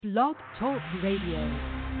Blog Talk Radio.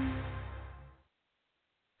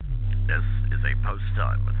 This is a Post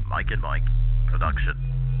Time with Mike and Mike production.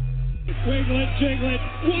 Wiglet, jiglet,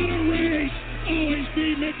 what a race! Always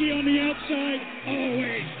be Mickey on the outside.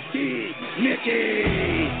 Always be Mickey!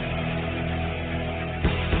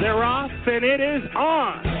 They're off, and it is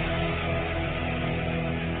on.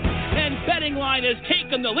 And Betting Line has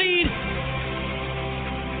taken the lead.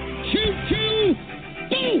 Choo-choo!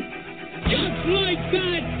 Boom! Just like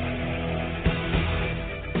that!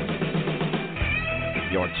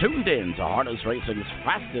 You're tuned in to Harness Racing's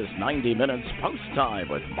fastest 90 minutes Post Time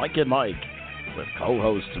with Mike and Mike, with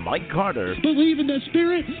co-hosts Mike Carter. Believe in the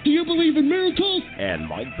spirit? Do you believe in miracles? And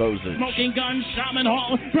Mike Bozich. Smoking Gun, Shaman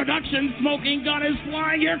Hall, production, Smoking Gun is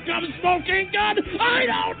flying. Here comes Smoking Gun. I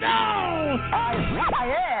don't know.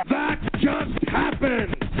 That just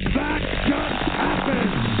happened. That just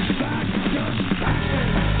happened. That just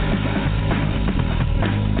happened.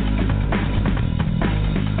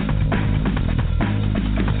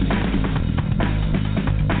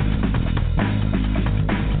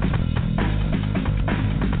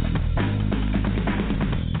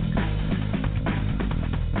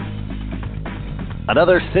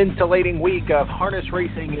 Another scintillating week of harness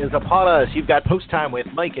racing is upon us. You've got Post Time with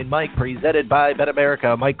Mike and Mike, presented by Bet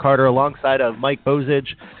America. Mike Carter alongside of Mike Bozich.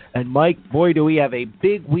 And Mike, boy, do we have a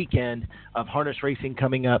big weekend of harness racing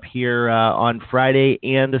coming up here on Friday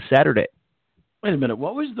and Saturday. Wait a minute.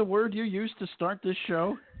 What was the word you used to start this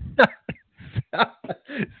show?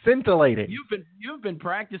 Scintillating. You've been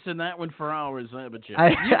practicing that one for hours, haven't you?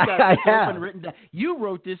 I have. Written down. You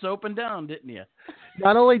wrote this open down, didn't you?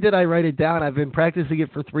 Not only did I write it down, I've been practicing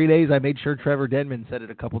it for 3 days. I made sure Trevor Denman said it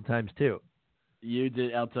a couple times too. You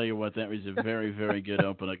did. I'll tell you what, that was a very, very good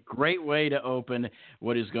open. A great way to open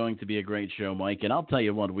what is going to be a great show, Mike. And I'll tell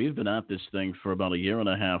you what, we've been at this thing for about a year and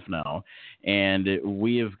a half now, and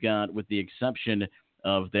we have got, with the exception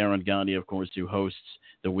of Darren Gagne, of course, who hosts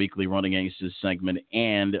the weekly Running Aces segment,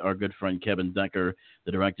 and our good friend Kevin Decker,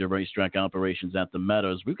 the director of racetrack operations at the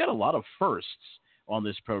Meadows. We've got a lot of firsts on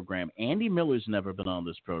this program. Andy Miller's never been on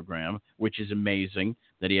this program, which is amazing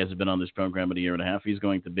that he hasn't been on this program in a year and a half. He's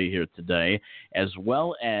going to be here today, as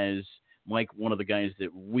well as Mike, one of the guys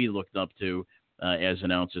that we looked up to as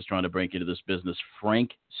announcers trying to break into this business,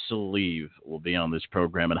 Frank Salive, will be on this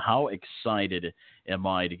program. And how excited am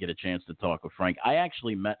I to get a chance to talk with Frank? I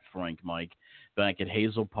actually met Frank, Mike, back at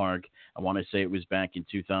Hazel Park. I want to say it was back in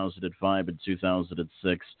 2005 and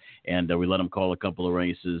 2006, and we let him call a couple of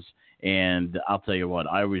races. And I'll tell you what,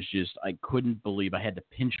 I couldn't believe, I had to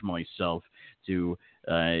pinch myself to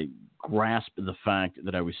grasp the fact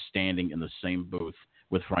that I was standing in the same booth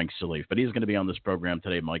with Frank Salive. But he's going to be on this program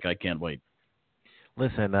today, Mike. I can't wait.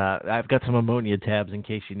 Listen, I've got some ammonia tabs in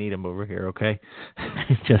case you need them over here, okay?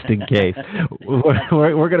 Just in case.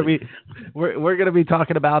 We're gonna be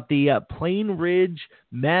talking about the Plainridge,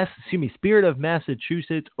 Spirit of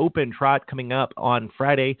Massachusetts Open Trot coming up on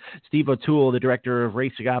Friday. Steve O'Toole, the director of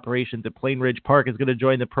racing operations at Plainridge Park, is going to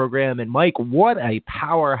join the program. And Mike, what a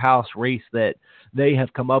powerhouse race that they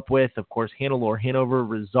have come up with. Of course, Hanover,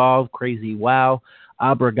 Resolve, Crazy Wow,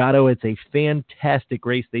 Abrigado. It's a fantastic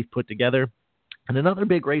race they've put together. And another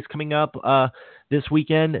big race coming up this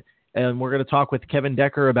weekend, and we're going to talk with Kevin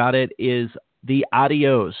Decker about it, is the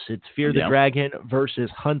Adios. It's Fear the Dragon versus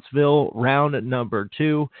Huntsville, round number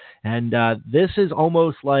 2. And this is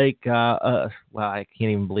almost like, I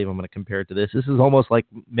can't even believe I'm going to compare it to this. This is almost like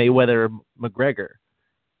Mayweather-McGregor.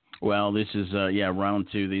 Well, this is, round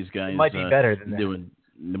 2. These guys it might be better than that.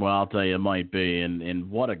 Well, I'll tell you, it might be. And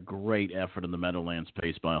what a great effort in the Meadowlands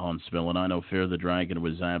pace by Huntsville. And I know Fear the Dragon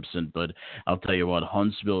was absent, but I'll tell you what,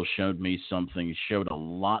 Huntsville showed me something, showed a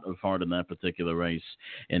lot of heart in that particular race.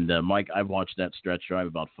 And, Mike, I've watched that stretch drive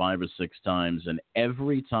about 5 or 6 times, and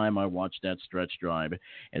every time I watch that stretch drive,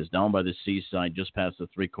 as down by the seaside, just past the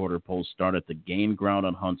 3/4 pole start at the gain ground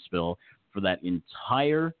on Huntsville, for that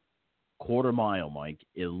entire quarter mile, Mike,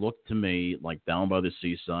 it looked to me like Down by the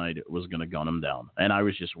Seaside was going to gun him down. And I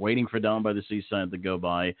was just waiting for Down by the Seaside to go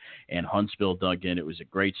by, and Huntsville dug in. It was a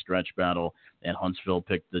great stretch battle, and Huntsville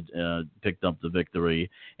picked up the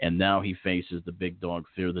victory. And now he faces the big dog,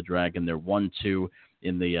 Fear the Dragon. They're 1-2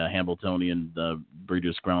 in the Hambletonian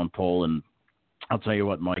Breeders' Crown poll, and I'll tell you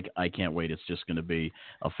what, Mike, I can't wait. It's just going to be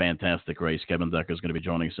a fantastic race. Kevin Decker is going to be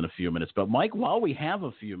joining us in a few minutes. But, Mike, while we have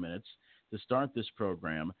a few minutes to start this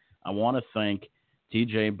program, I want to thank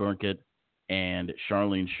TJ Burkett and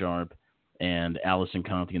Charlene Sharp and Allison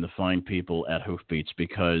Conti and the fine people at Hoofbeats,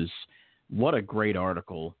 because what a great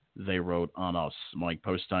article they wrote on us, Mike.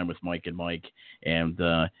 Post Time with Mike and Mike. And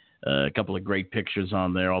a couple of great pictures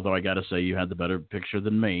on there, although I got to say you had the better picture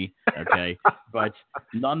than me, okay? But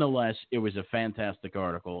nonetheless, it was a fantastic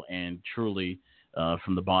article, and truly,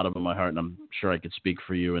 from the bottom of my heart, and I'm sure I could speak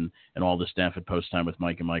for you and all the staff at Post Time with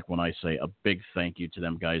Mike and Mike when I say a big thank you to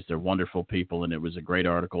them guys. They're wonderful people, and it was a great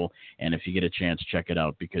article. And if you get a chance, check it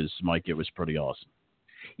out because, Mike, it was pretty awesome.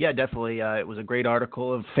 Yeah, definitely. It was a great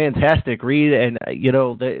article, a fantastic read, and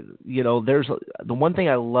there's the one thing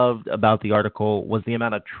I loved about the article was the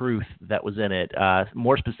amount of truth that was in it.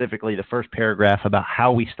 More specifically, the first paragraph about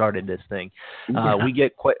how we started this thing. We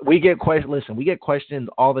get questions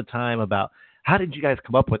all the time about, how did you guys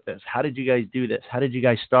come up with this? How did you guys do this? How did you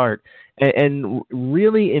guys start? And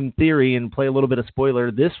really, in theory, and play a little bit of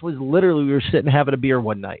spoiler, this was literally, we were sitting having a beer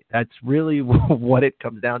one night. That's really what it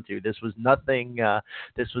comes down to. This was nothing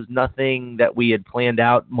that we had planned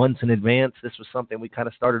out months in advance. This was something we kind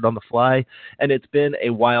of started on the fly, and it's been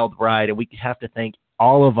a wild ride. And we have to thank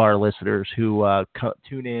all of our listeners who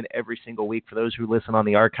tune in every single week. For those who listen on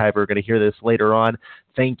the archive are going to hear this later on,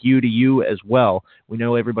 thank you to you as well. We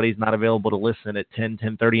know everybody's not available to listen at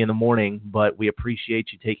 10:30 in the morning, but we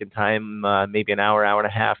appreciate you taking time, maybe an hour and a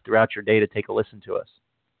half throughout your day to take a listen to us.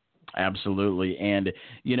 Absolutely. And,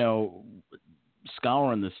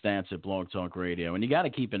 scouring the stats at Blog Talk Radio, and you got to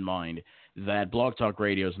keep in mind that Blog Talk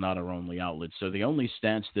Radio is not our only outlet. So the only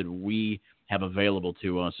stats that we have available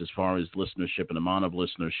to us as far as listenership and amount of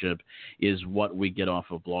listenership is what we get off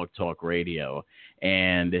of Blog Talk Radio.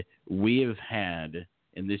 And we have had,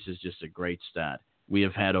 and this is just a great stat, we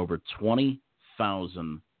have had over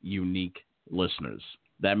 20,000 unique listeners.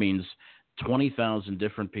 That means 20,000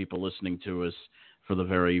 different people listening to us for the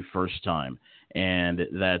very first time. And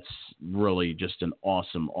that's really just an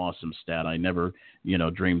awesome, awesome stat. I never,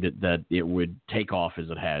 dreamed that it would take off as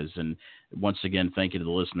it has. And once again, thank you to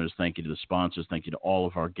the listeners. Thank you to the sponsors. Thank you to all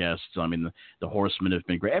of our guests. I mean, the horsemen have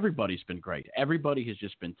been great. Everybody's been great. Everybody has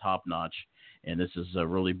just been top notch. And this has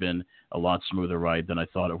really been a lot smoother ride than I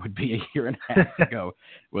thought it would be a year and a half ago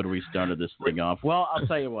when we started this thing off. Well, I'll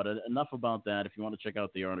tell you what, enough about that. If you want to check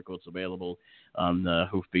out the article, it's available on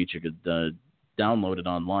Hoofbeat. You could download it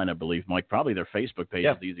online, I believe, Mike. Probably their Facebook page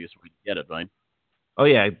is the easiest way to get it, right? Oh,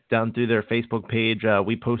 yeah, down through their Facebook page.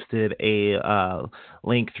 We posted a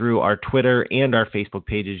link through our Twitter and our Facebook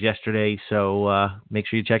pages yesterday, so make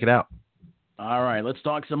sure you check it out. All right, let's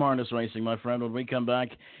talk some harness racing, my friend. When we come back,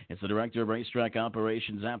 it's the Director of Racetrack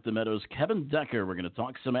Operations at the Meadows, Kevin Decker. We're going to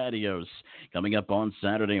talk some Adios coming up on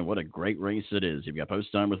Saturday, and what a great race it is. You've got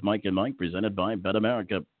Post Time with Mike and Mike, presented by Bet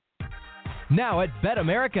America. Now at Bet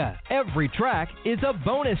America, every track is a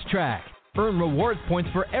bonus track. Earn rewards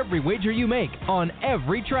points for every wager you make on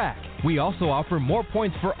every track. We also offer more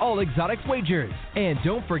points for all exotics wagers. And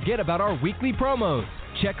don't forget about our weekly promos.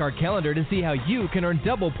 Check our calendar to see how you can earn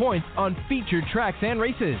double points on featured tracks and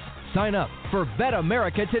races. Sign up for Bet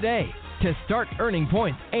America today to start earning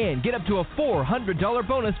points and get up to a $400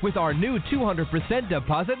 bonus with our new 200%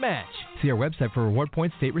 deposit match. See our website for reward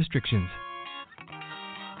points, state restrictions.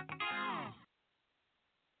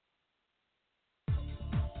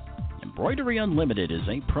 Embroidery Unlimited is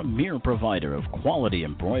a premier provider of quality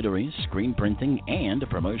embroidery, screen printing, and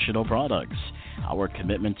promotional products. Our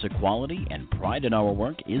commitment to quality and pride in our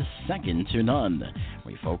work is second to none.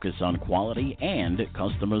 We focus on quality and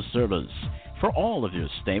customer service. For all of your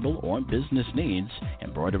stable or business needs,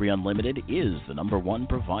 Embroidery Unlimited is the #1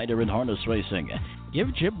 provider in harness racing.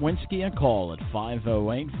 Give Jim Winsky a call at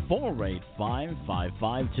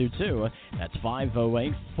 508-485-5522. That's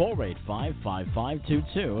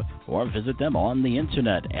 508-485-5522. Or visit them on the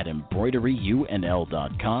internet at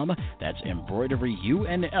embroideryunl.com. That's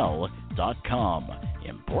embroideryunl.com.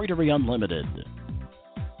 Embroidery Unlimited.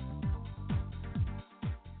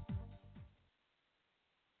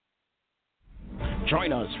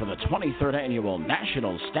 Join us for the 23rd Annual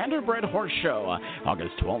National Standardbred Horse Show,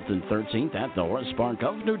 August 12th and 13th at the Horse Park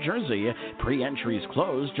of New Jersey. Pre-entries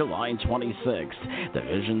close July 26th.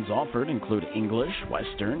 Divisions offered include English,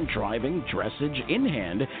 Western, driving, dressage,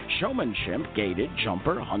 in-hand, showmanship, gaited,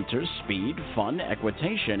 jumper, hunter, speed, fun,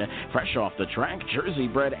 equitation, fresh off the track, Jersey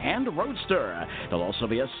bred, and roadster. There'll also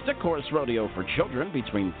be a stick horse rodeo for children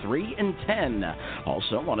between 3 and 10.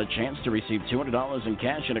 Also, want a chance to receive $200 in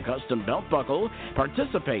cash and a custom belt buckle?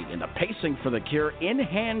 Participate in the Pacing for the Cure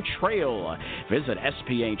in-hand trail. Visit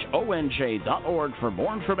SPHONJ.org for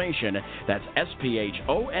more information. That's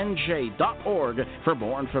SPHONJ.org for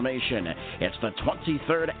more information. It's the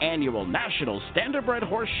 23rd Annual National Standardbred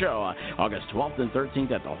Horse Show, August 12th and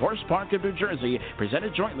 13th at the Horse Park of New Jersey,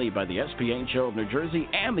 presented jointly by the SPHO of New Jersey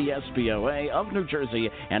and the SPOA of New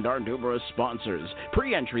Jersey and our numerous sponsors.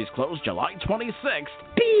 Pre-entries close July 26th.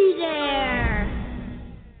 Be there!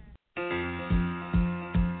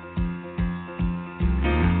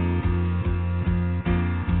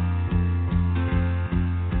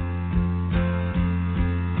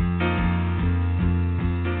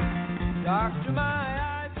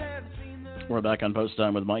 more back on Post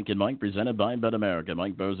Time with Mike and Mike, presented by Bet America.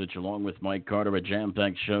 Mike Bozich along with Mike Carter, a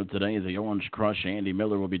jam-packed show today. The Orange Crush, Andy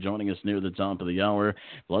Miller, will be joining us near the top of the hour.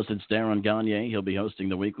 Plus, it's Darren Gagne. He'll be hosting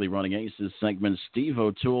the weekly Running Aces segment. Steve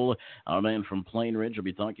O'Toole, our man from Plainridge, will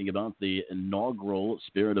be talking about the inaugural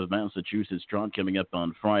Spirit of Massachusetts Trot coming up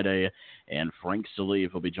on Friday. And Frank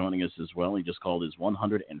Salive will be joining us as well. He just called his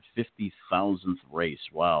 150,000th race.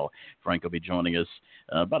 Wow. Frank will be joining us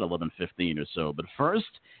about 11:15 or so. But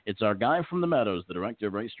first, it's our guy from the Meadows, the Director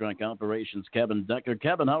of Racetrack Operations, Kevin Decker.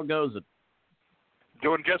 Kevin, how goes it?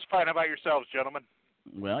 Doing just fine. How about yourselves, gentlemen?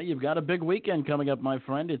 Well, you've got a big weekend coming up, my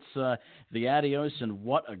friend. It's the Adios, and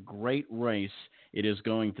what a great race it is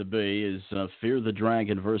going to be. Is Fear the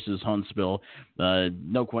Dragon versus Huntsville.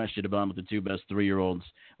 No question about it, the two best 3-year-olds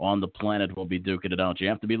on the planet will be duking it out. You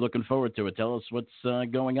have to be looking forward to it. Tell us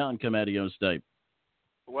what's going on come Adios Day.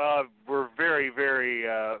 Well, we're very, very,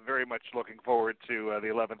 very much looking forward to the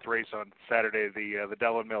 11th race on Saturday, the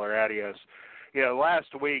Delvin Miller Adios. You know, last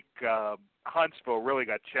week Huntsville really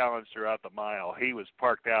got challenged throughout the mile. He was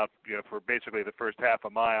parked out, for basically the first half a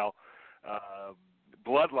mile.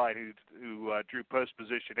 Bloodline, who drew post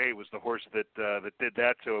position 8, was the horse that did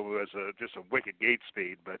that to him. It was just a wicked gate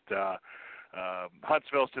speed. But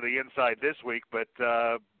Huntsville's to the inside this week, but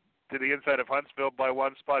to the inside of Huntsville by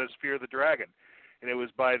one spot is Fear the Dragon. And it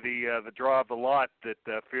was by the draw of the lot that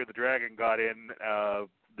Fear the Dragon got in.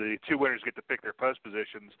 The two winners get to pick their post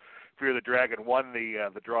positions. Fear the Dragon won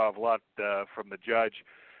the draw of lot from the judge.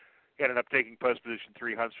 He ended up taking post position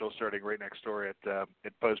 3. Huntsville starting right next door at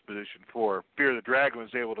post position 4. Fear the Dragon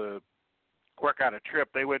was able to work on a trip.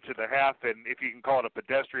 They went to the half, and if you can call it a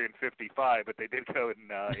pedestrian 55, but they did go in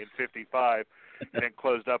 55 and then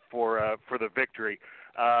closed up for the victory.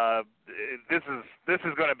 This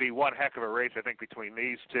is going to be one heck of a race, I think, between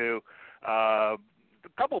these two. A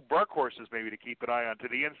couple Burke horses maybe to keep an eye on. To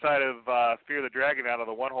the inside of Fear the Dragon out of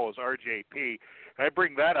the one hole is RJP. And I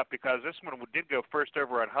bring that up because this one did go first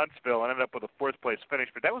over on Huntsville and ended up with a 4th place finish,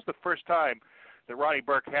 but that was the first time that Ronnie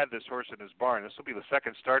Burke had this horse in his barn. This will be the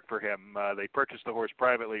second start for him. They purchased the horse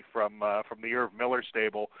privately from the Irv Miller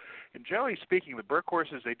stable. And generally speaking, the Burke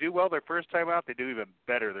horses, they do well their first time out. They do even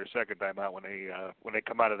better their second time out when they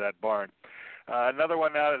come out of that barn. Another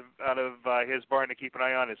one out of his barn to keep an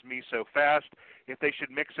eye on is Me So Fast. If they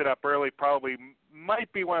should mix it up early, probably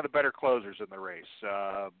might be one of the better closers in the race.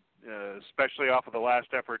 Especially off of the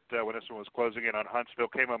last effort when this one was closing in on Huntsville,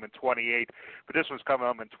 came home in 28, but this one's coming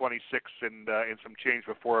home in 26 and some change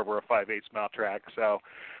before over a 5/8 mile track. So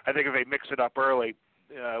I think if they mix it up early,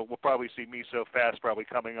 we'll probably see Me So Fast probably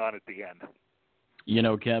coming on at the end. You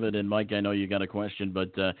know, Kevin and Mike, I know you got a question,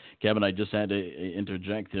 but Kevin, I just had to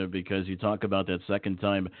interject here because you talk about that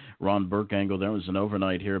second-time Ron Burke angle. There was an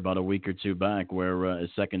overnight here about a week or two back where a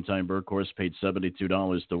second-time Burke horse paid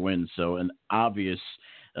 $72 to win. So an obvious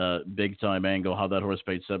big-time angle. How that horse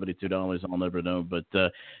paid $72, I'll never know. But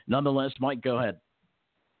nonetheless, Mike, go ahead.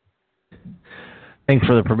 Thanks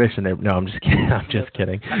for the permission there. No, I'm just kidding. I'm just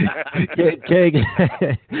kidding.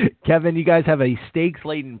 Kevin, you guys have a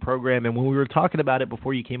stakes-laden program, and when we were talking about it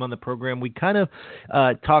before you came on the program, we kind of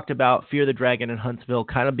talked about Fear the Dragon and Huntsville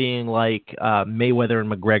kind of being like Mayweather and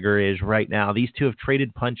McGregor is right now. These two have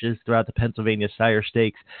traded punches throughout the Pennsylvania Sire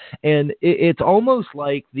Stakes, and it's almost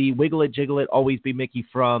like the Wiggle It, Jiggle It, Always Be Mickey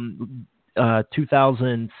from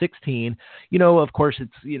 2016. Of course,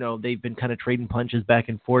 it's, they've been kind of trading punches back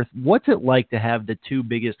and forth. What's it like to have the two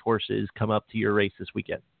biggest horses come up to your race this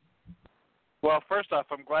weekend? Well, first off,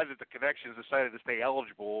 I'm glad that the Connections decided to stay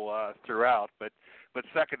eligible throughout, but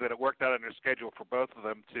second, that it worked out on their schedule for both of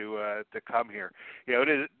them to come here. It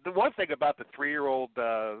is the one thing about the 3-year-old,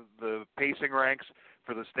 the pacing ranks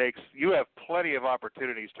for the stakes. You have plenty of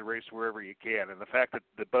opportunities to race wherever you can, and the fact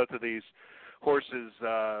that both of these horses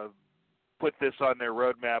put this on their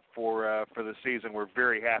roadmap for the season. We're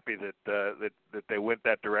very happy that they went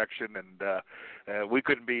that direction, and we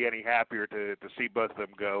couldn't be any happier to see both of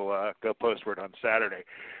them go postward on Saturday.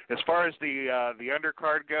 As far as the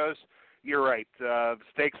undercard goes, you're right.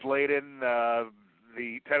 Stakes laden.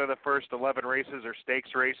 The 10 of the first 11 races are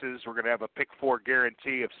stakes races. We're going to have a pick 4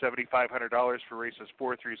 guarantee of $7,500 for races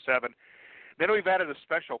 4 through 7. Then we've added a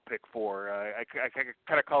special pick 4. I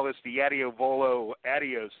kind of call this the Adios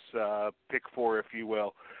pick 4, if you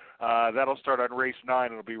will. That'll start on race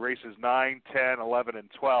 9. It'll be races 9, 10, 11,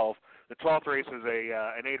 and 12. The 12th race is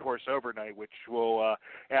an 8-horse overnight, which will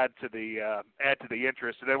add to the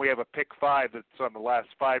interest. And then we have a pick 5 that's on the last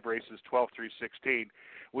 5 races, 12 through 16.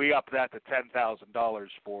 We up that to $10,000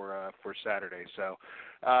 for Saturday. So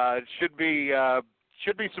it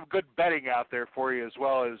should be some good betting out there for you, as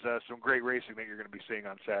well as some great racing that you're going to be seeing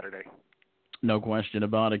on Saturday. No question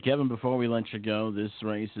about it. Kevin, before we let you go, this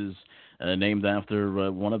race is named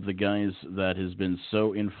after one of the guys that has been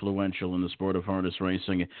so influential in the sport of harness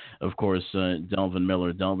racing, of course, Delvin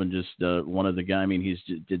Miller. Delvin just one of the guys, I mean, he's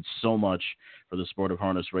did so much for the sport of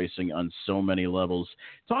harness racing on so many levels.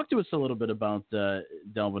 Talk to us a little bit about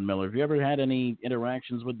Delvin Miller. Have you ever had any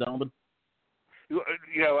interactions with Delvin? When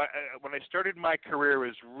I started my career, it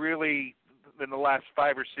was really in the last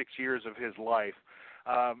 5 or 6 years of his life.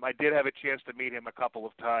 I did have a chance to meet him a couple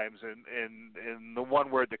of times, and the one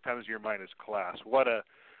word that comes to your mind is class. What a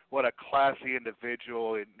classy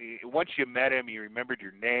individual. And once you met him, you remembered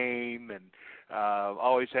your name, and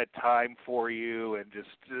always had time for you, and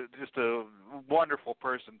just a wonderful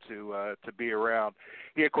person to be around.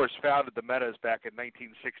 He, of course, founded the Meadows back in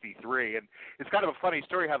 1963, and it's kind of a funny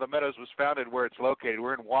story how the Meadows was founded, where it's located.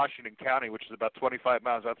 We're in Washington County, which is about 25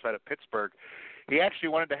 miles outside of Pittsburgh. He actually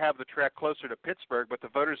wanted to have the track closer to Pittsburgh, but the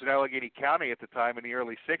voters in Allegheny County at the time, in the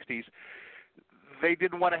early 60s, they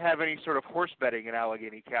didn't want to have any sort of horse betting in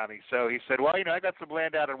Allegheny County. So he said, well, I got some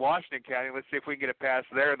land out in Washington County. Let's see if we can get it passed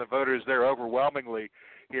there. And the voters there overwhelmingly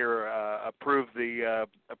here approved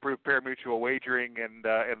pari-mutuel wagering and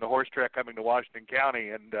the horse track coming to Washington County,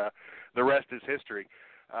 and the rest is history.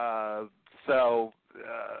 As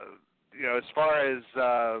far as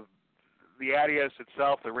the Adios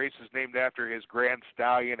itself, the race is named after his grand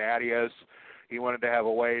stallion, Adios. He wanted to have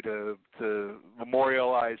a way to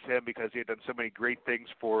memorialize him because he had done so many great things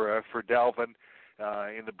for Delvin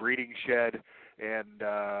in the breeding shed, and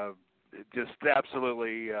just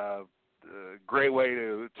absolutely great way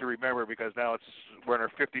to remember, because now we're in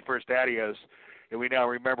our 51st Adios, and we now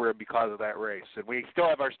remember him because of that race. And we still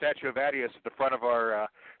have our statue of Adios at the front of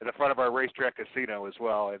our Racetrack casino as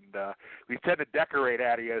well. And we tend to decorate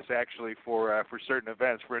Adios actually for certain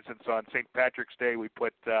events. For instance, on St. Patrick's Day, we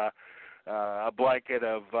put a blanket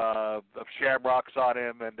of shamrocks on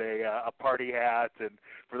him and a party hat. And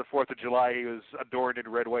for the 4th of July, he was adorned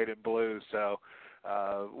in red, white, and blue. So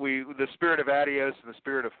the spirit of Adios and the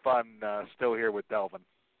spirit of fun still here with Delvin.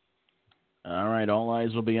 All right, all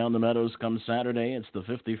eyes will be on the Meadows come Saturday. It's the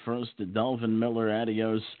 51st Delvin Miller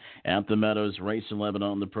Adios at the Meadows. Race 11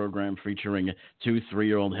 on the program, featuring 2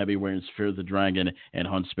 3-year-old heavyweights, Fear the Dragon and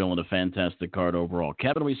Huntsville, and a fantastic card overall.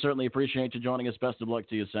 Kevin, we certainly appreciate you joining us. Best of luck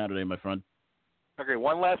to you Saturday, my friend. Okay,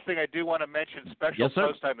 one last thing I do want to mention. Special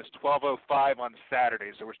post time is 12:05 on Saturday,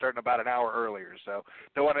 so we're starting about an hour earlier. So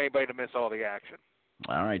don't want anybody to miss all the action.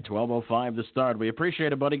 All right, 12:05 to start. We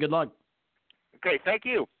appreciate it, buddy. Good luck. Okay, thank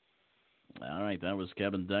you. All right, that was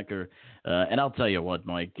Kevin Decker. And I'll tell you what,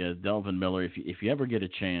 Mike, Delvin Miller, if you ever get a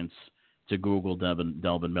chance to Google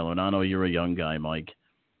Delvin Miller, and I know you're a young guy, Mike,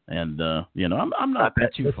 and, I'm not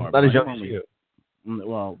too far. Not as young as you.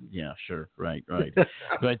 Well, yeah, sure, right.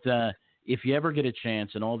 But if you ever get a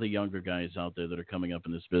chance, and all the younger guys out there that are coming up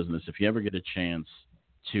in this business, if you ever get a chance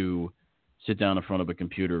to sit down in front of a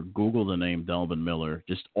computer, Google the name Delvin Miller,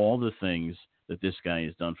 just all the things that this guy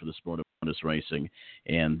has done for the sport of harness racing,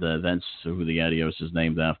 and that's who the Adios is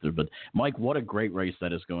named after. But, Mike, what a great race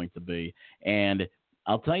that is going to be. And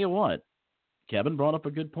I'll tell you what, Kevin brought up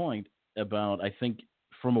a good point about, I think,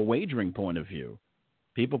 from a wagering point of view,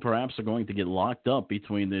 people perhaps are going to get locked up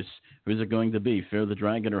between this, who's it going to be, Fear the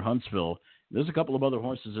Dragon or Huntsville. There's a couple of other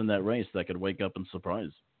horses in that race that could wake up and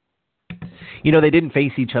surprise. They didn't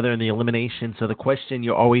face each other in the elimination, so the question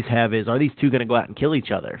you always have is, are these two going to go out and kill each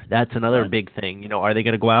other? That's another big thing. Are they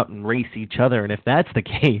going to go out and race each other? And if that's the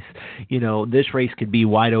case, this race could be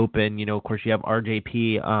wide open. Of course, you have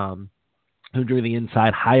RJP, who drew the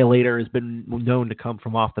inside. Highlighter has been known to come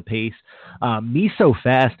from off the pace. Me So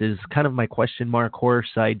Fast is kind of my question mark horse.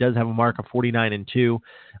 He does have a mark of 49-2.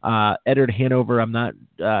 Eddard Hanover, I'm not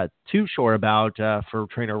too sure about for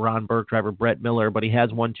trainer Ron Burke, driver Brett Miller, but he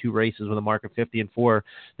has won 2 races with a mark of 50-4.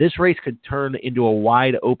 This race could turn into a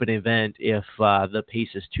wide open event if the pace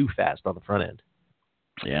is too fast on the front end.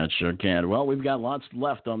 Yeah, it sure can. Well, we've got lots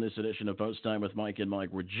left on this edition of Post Time with Mike and Mike.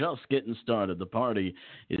 We're just getting started. The party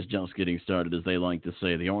is just getting started, as they like to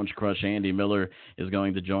say. The Orange Crush Andy Miller is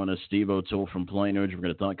going to join us. Steve O'Toole from Plainridge. We're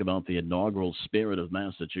going to talk about the inaugural Spirit of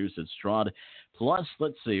Massachusetts Trot. Plus,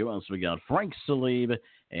 let's see who else we got. Frank Salive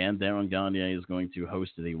and Darren Gagne is going to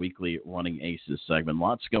host the weekly Running Aces segment.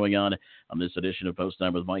 Lots going on this edition of Post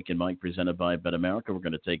Time with Mike and Mike, presented by Bet America. We're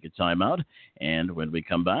going to take a timeout, and when we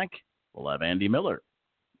come back, we'll have Andy Miller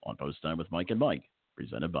on Post Time with Mike and Mike,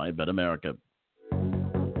 presented by Bet America.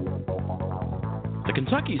 The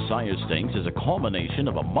Kentucky Sire Stakes is a culmination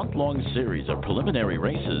of a month-long series of preliminary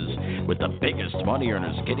races, with the biggest money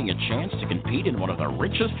earners getting a chance to compete in one of the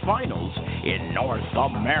richest finals in North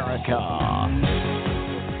America.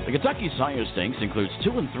 The The Kentucky Sire Stakes includes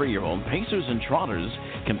 2- and 3-year-old pacers and trotters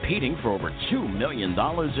competing for over $2 million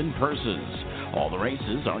in purses. All the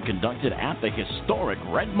races are conducted at the historic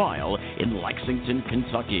Red Mile in Lexington,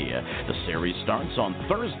 Kentucky. The series starts on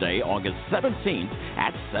Thursday, August 17th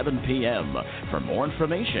at 7 p.m. For more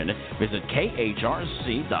information, visit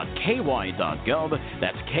khrc.ky.gov.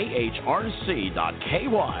 That's khrc.ky.gov.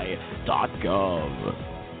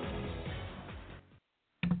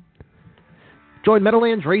 Join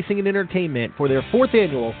Meadowlands Racing and Entertainment for their 4th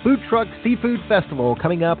annual Food Truck Seafood Festival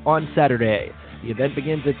coming up on Saturday. The event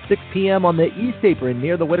begins at 6 p.m. on the East Apron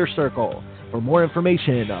near the Witter Circle. For more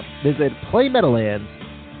information, visit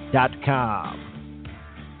playmeadowlands.com.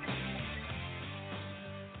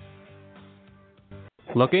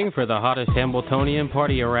 Looking for the hottest Hambletonian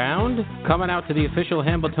party around? Coming out to the official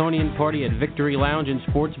Hambletonian party at Victory Lounge and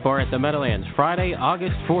Sports Bar at the Meadowlands, Friday,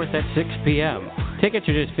 August 4th at 6 p.m. Tickets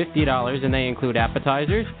are just $50 and they include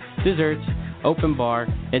appetizers, desserts, open bar,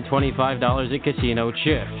 and $25 at casino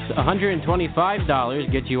chips.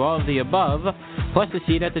 $125 gets you all of the above, plus a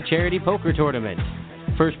seat at the charity poker tournament.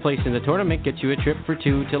 First place in the tournament gets you a trip for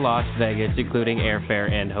 2 to Las Vegas, including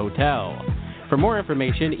airfare and hotel. For more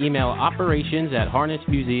information, email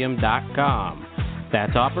operations@harnessmuseum.com.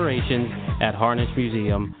 That's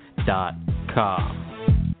operations@harnessmuseum.com.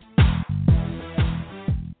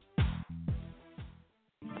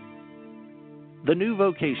 The New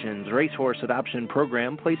Vocations Racehorse Adoption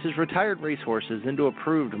Program places retired racehorses into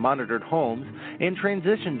approved monitored homes and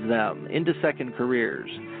transitions them into second careers.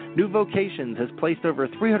 New Vocations has placed over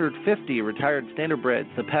 350 retired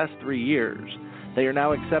standardbreds the past 3 years. They are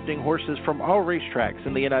now accepting horses from all racetracks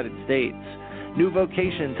in the United States. New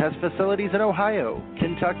Vocations has facilities in Ohio,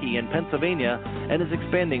 Kentucky, and Pennsylvania and is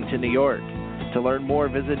expanding to New York. To learn more,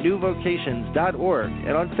 visit newvocations.org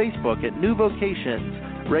and on Facebook at New Vocations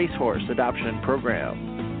Racehorse Adoption Program.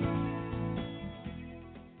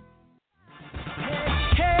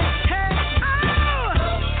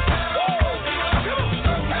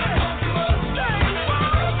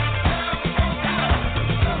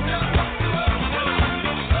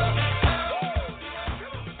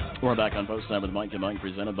 We're back on Post Time with Mike and Mike,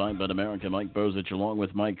 presented by Bet America. Mike Bozich along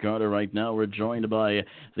with Mike Carter. Right now we're joined by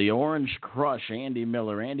the Orange Crush, Andy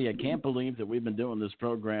Miller. Andy, I can't believe that we've been doing this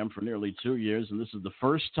program for nearly 2 years, and this is the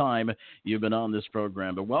first time you've been on this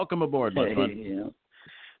program. But welcome aboard, my friend. Yeah.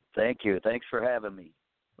 Thank you. Thanks for having me.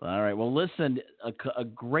 All right. Well, listen, a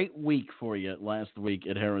great week for you last week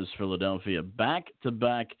at Harrah's Philadelphia.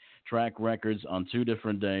 Back-to-back track records on 2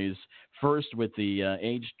 different days. First with the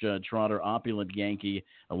aged trotter Opulent Yankee,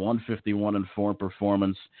 a 151-4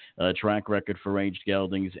 performance, track record for aged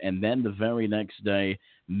geldings. And then the very next day,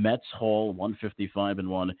 Metz Hall,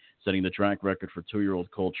 155-1, setting the track record for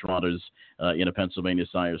 2-year-old colt trotters in a Pennsylvania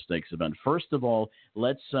Sire Stakes event. First of all,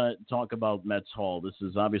 let's talk about Metz Hall. This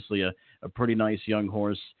is obviously a pretty nice young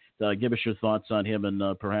horse. Give us your thoughts on him and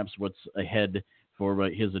perhaps what's ahead for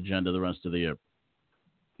his agenda the rest of the year.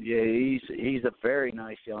 Yeah, he's a very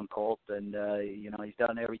nice young colt, and he's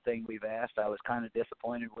done everything we've asked. I was kind of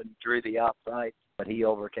disappointed when he drew the outside, but he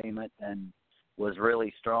overcame it and was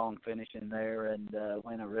really strong finishing there and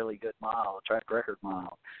went a really good mile, a track record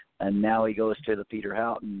mile. And now he goes to the Peter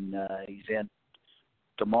Houghton. He's in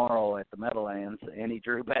tomorrow at the Meadowlands, and he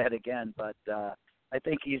drew bad again, but I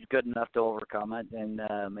think he's good enough to overcome it and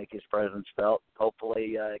make his presence felt,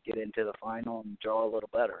 hopefully get into the final and draw a little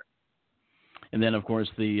better. And then, of course,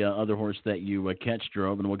 the other horse that you catch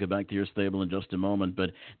drove, and we'll get back to your stable in just a moment,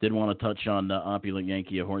 but did want to touch on Opulent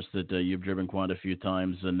Yankee, a horse that you've driven quite a few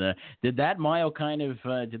times. And did that mile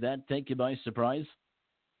did that take you by surprise?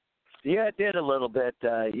 Yeah, it did a little bit.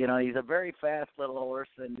 He's a very fast little horse,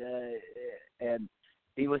 and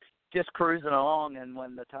he was just cruising along, and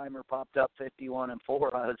when the timer popped up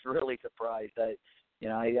 51-4, I was really surprised. I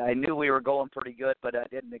knew we were going pretty good, but I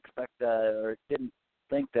didn't expect didn't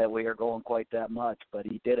think that we are going quite that much, but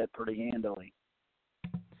he did it pretty handily.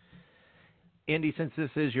 Andy, since this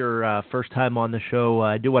is your first time on the show,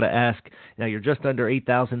 I do want to ask, now you're just under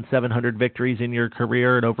 8,700 victories in your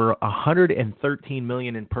career and over $113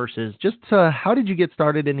 million in purses. Just how did you get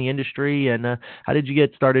started in the industry, and how did you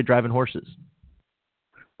get started driving horses?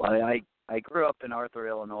 Well, I grew up in Arthur,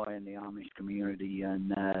 Illinois, in the Amish community,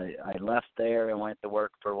 and I left there and went to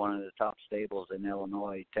work for one of the top stables in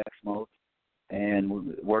Illinois, Texmo,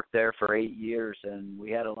 and worked there for 8 years, and we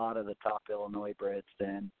had a lot of the top Illinois breds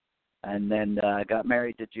then. And then got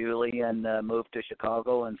married to Julie and moved to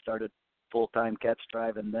Chicago and started full-time catch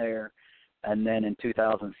driving there. And then in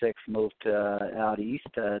 2006 moved out east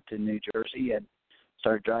to New Jersey and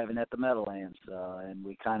started driving at the Meadowlands. And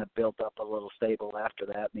we kind of built up a little stable after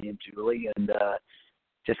that, me and Julie, and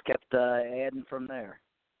just kept adding from there.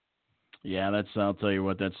 Yeah, I'll tell you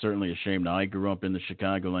what, that's certainly a shame. Now, I grew up in the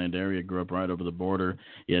Chicagoland area, grew up right over the border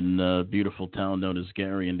in a beautiful town known as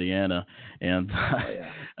Gary, Indiana. And,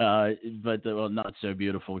 but, well, not so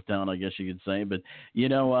beautiful town, I guess you could say. But,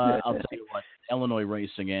 I'll tell you what, Illinois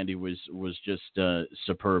racing, Andy, was just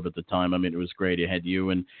superb at the time. I mean, it was great. You had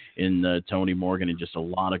you and Tony Morgan and just a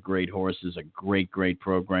lot of great horses, a great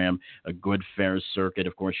program, a good fair circuit.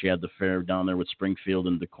 Of course, you had the fair down there with Springfield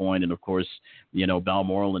and DeCoin, and, of course,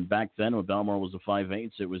 Balmoral. And back then, when Balmoral was a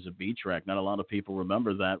 5/8, it was a B track. Not a lot of people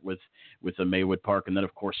remember that with the Maywood Park, and then,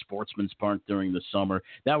 of course, Sportsman's Park during the summer.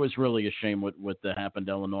 That was really a shame what happened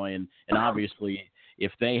to Illinois, and obviously,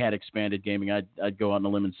 if they had expanded gaming, I'd go out on a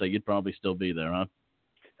limb and say you'd probably still be there, huh?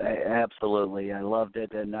 Absolutely. I loved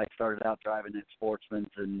it, and I started out driving at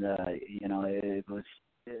Sportsman's, and, it was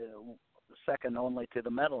second only to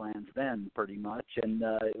the Meadowlands then, pretty much, and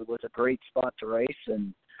it was a great spot to race,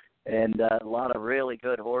 and a lot of really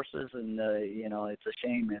good horses, and, it's a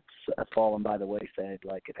shame it's fallen by the wayside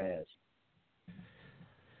like it has.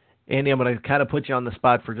 Andy, I'm going to kind of put you on the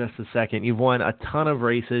spot for just a second. You've won a ton of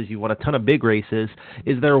races. You've won a ton of big races.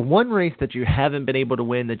 Is there one race that you haven't been able to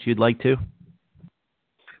win that you'd like to?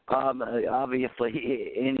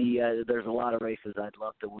 Obviously, there's a lot of races I'd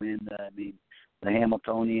love to win. I mean, the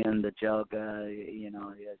Hamiltonian, the Jug,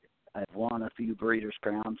 I've won a few Breeders'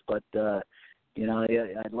 Crowns, but,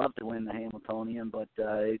 I'd love to win the Hamiltonian, but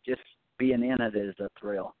just being in it is a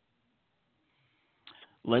thrill.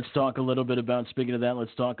 Let's talk a little bit about, speaking of that,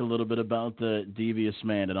 let's talk a little bit about the Devious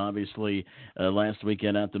Man. And obviously, last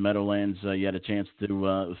weekend at the Meadowlands, you had a chance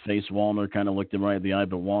to face Walner, kind of looked him right in the eye,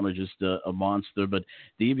 but Walner just a monster. But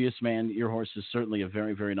Devious Man, your horse is certainly a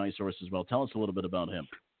very, very nice horse as well. Tell us a little bit about him.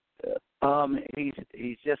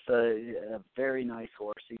 He's just a very nice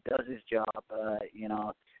horse. He does his job,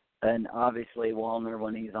 and obviously Walner,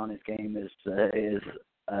 when he's on his game, is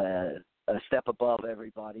a step above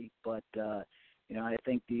everybody. But I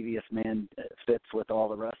think Devious Man fits with all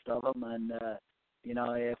the rest of them, and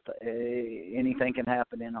if anything can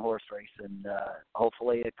happen in a horse race, and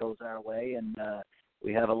hopefully it goes our way, and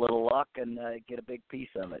we have a little luck and get a big piece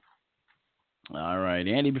of it. All right,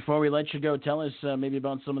 Andy. Before we let you go, tell us maybe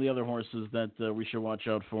about some of the other horses that we should watch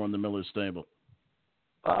out for in the Miller stable.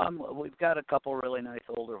 We've got a couple really nice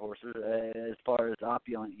older horses as far as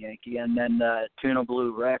Opulent Yankee, and then Tuna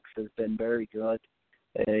Blue Rex has been very good.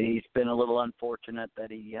 He's been a little unfortunate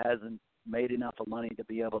that he hasn't made enough of money to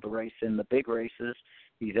be able to race in the big races.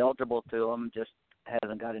 He's eligible to them, just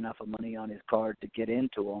hasn't got enough of money on his card to get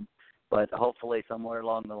into them. But hopefully somewhere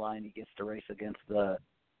along the line he gets to race against the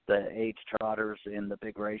age trotters in the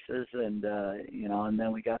big races, and and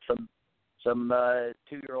then we got some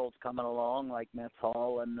 2-year-olds coming along like Metz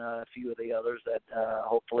Hall and a few of the others that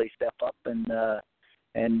hopefully step up and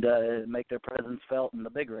make their presence felt in the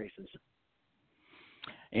big races.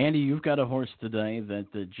 Andy, you've got a horse today that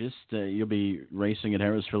you'll be racing at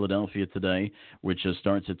Harrah's, Philadelphia today, which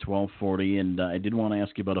starts at 12:40. And I did want to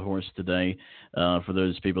ask you about a horse today for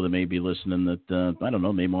those people that may be listening that, I don't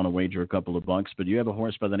know, may want to wager a couple of bucks. But you have a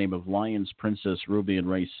horse by the name of Lions Princess Ruby in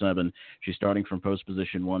race 7. She's starting from post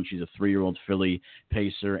position 1. She's a 3-year-old filly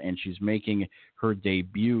pacer, and she's making her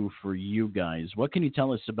debut for you guys. What can you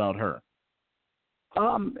tell us about her?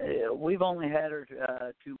 We've only had her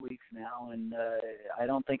 2 weeks now, and I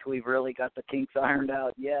don't think we've really got the kinks ironed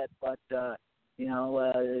out yet. But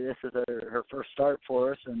this is her first start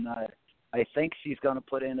for us, and I think she's going to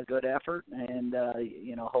put in a good effort, and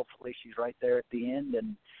hopefully she's right there at the end,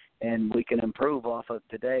 and we can improve off of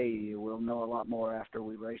today. We'll know a lot more after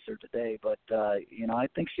we race her today, but I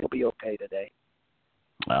think she'll be okay today.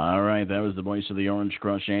 All right, that was the voice of the Orange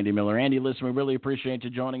Crush, Andy Miller. Andy, listen, we really appreciate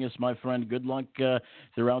you joining us, my friend. Good luck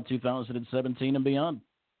throughout 2017 and beyond.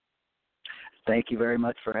 Thank you very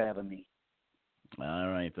much for having me. All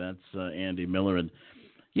right, that's Andy Miller. And,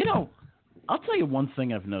 I'll tell you one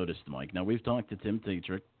thing I've noticed, Mike. Now, we've talked to Tim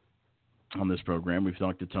Tetrick on this program. We've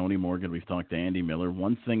talked to Tony Morgan. We've talked to Andy Miller.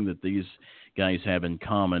 One thing that these guys have in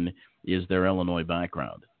common is their Illinois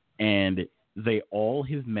background. And they all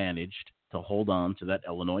have managed to hold on to that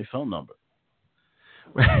Illinois phone number.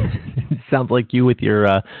 Sounds like you with your,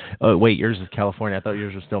 wait, yours is California. I thought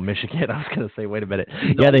yours was still Michigan. I was going to say, wait a minute.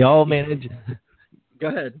 Yeah, they all manage. Go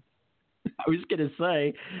ahead. I was going to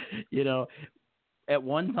say, at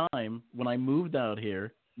one time when I moved out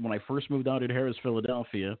here, when I first moved out at Harrah's,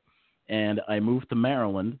 Philadelphia, and I moved to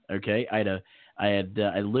Maryland, okay,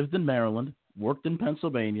 I lived in Maryland, worked in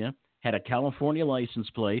Pennsylvania, had a California license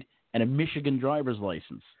plate, and a Michigan driver's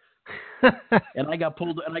license. and I got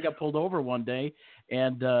pulled over one day,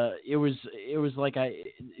 and it was like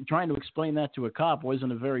trying to explain that to a cop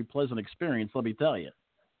wasn't a very pleasant experience. Let me tell you.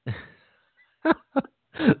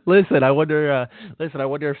 Listen, I wonder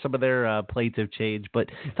if some of their plates have changed. But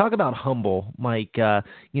talk about humble, Mike.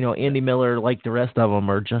 Andy Miller, like the rest of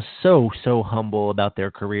them, are just so humble about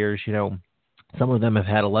their careers. Some of them have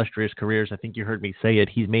had illustrious careers. I think you heard me say it.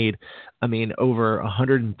 He's made, over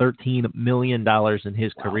 $113 million in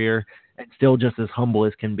his career, and still just as humble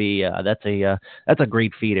as can be. That's a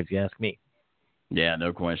great feat, if you ask me. Yeah,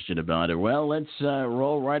 no question about it. Well, let's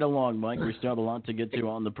roll right along, Mike. We still have a lot to get to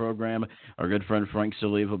on the program. Our good friend Frank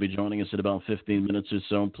Salive will be joining us in about 15 minutes or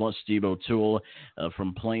so, plus Steve O'Toole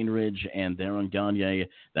from Plainridge and Darren Gagne.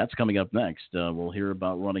 That's coming up next. We'll hear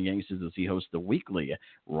about Running Aces as he hosts the weekly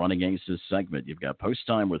Running Aces segment. You've got Post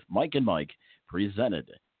Time with Mike and Mike,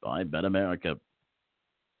 presented by Bet America.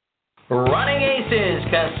 Running Aces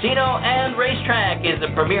Casino and Racetrack is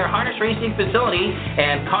the premier harness racing facility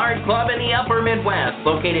and card club in the upper Midwest,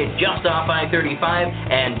 located just off I-35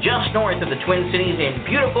 and just north of the Twin Cities in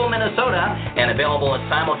beautiful Minnesota, and available at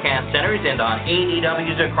simulcast centers and on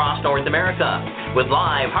ADWs across North America. With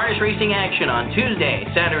live harness racing action on Tuesday,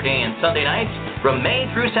 Saturday, and Sunday nights from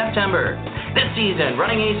May through September. This season,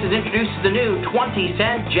 Running Aces introduces the new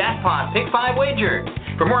 20-cent jackpot Pick 5 wager.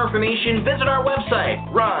 For more information, visit our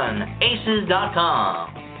website,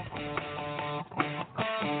 runaces.com.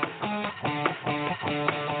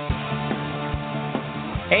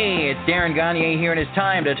 Hey, it's Darren Gagne here, and it's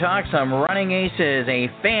time to talk some Running Aces.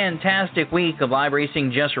 A fantastic week of live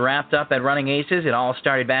racing just wrapped up at Running Aces. It all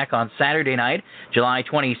started back on Saturday night, July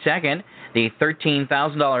 22nd. The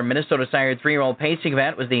 $13,000 Minnesota sired 3-year-old pacing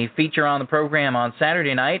event was the feature on the program on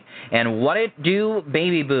Saturday night. And What It Do,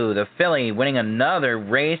 Baby Boo, the filly, winning another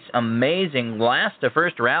race. Amazing last to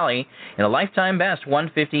first rally in a lifetime best,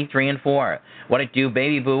 153-4. What It Do,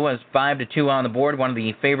 Baby Boo was 5-2 on the board, one of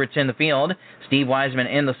the favorites in the field. Steve Wiseman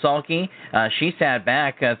in the sulky. She sat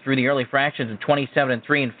back through the early fractions at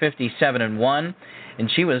 27-3 and 57-1. And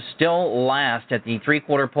she was still last at the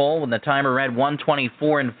three-quarter pole when the timer read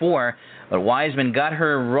 124-4. But Wiseman got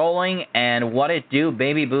her rolling, and What It Do,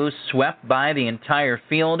 Baby Boo, swept by the entire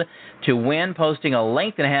field to win, posting a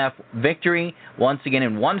length-and-a-half victory, once again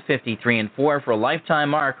in 153-4 for a lifetime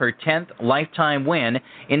mark, her 10th lifetime win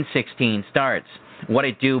in 16 starts. What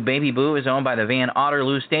It Do, Baby Boo is owned by the Van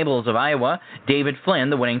Otterloo Stables of Iowa, David Flynn,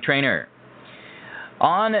 the winning trainer.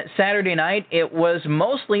 On Saturday night, it was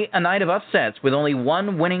mostly a night of upsets with only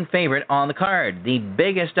one winning favorite on the card. The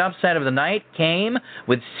biggest upset of the night came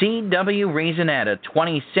with C.W. Raisinette, a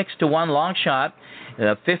 26-1 long shot,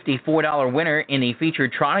 a $54 winner in the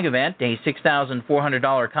featured trotting event, a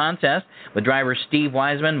 $6,400 contest, with driver Steve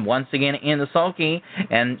Wiseman once again in the sulky,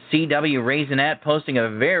 and C.W. Raisinette posting a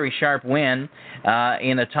very sharp win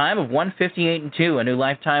in a time of 158-2, a new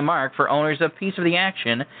lifetime mark for owners of Piece of the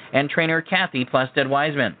Action and trainer Kathy Plested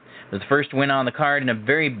Wiseman. It was the first win on the card and a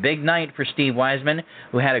very big night for Steve Wiseman,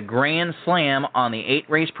 who had a grand slam on the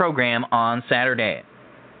 8-race program on Saturday.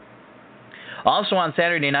 Also on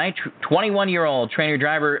Saturday night, 21-year-old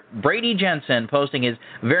trainer-driver Brady Jensen posting his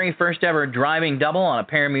very first ever driving double on a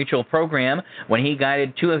pari-mutuel program when he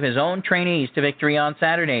guided two of his own trainees to victory on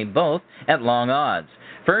Saturday, both at long odds.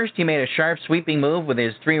 First, he made a sharp sweeping move with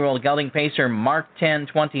his 3-year-old gelding pacer Mark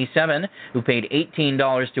 1027, who paid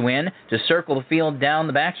 $18 to win, to circle the field down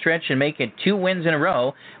the backstretch and make it 2 wins in a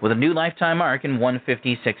row with a new lifetime mark in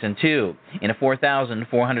 156-2 in a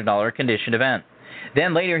 $4,400 conditioned event.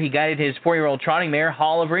 Then later he guided his 4-year-old trotting mare,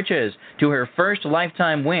 Hall of Riches, to her first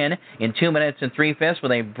lifetime win in 2 minutes and 3/5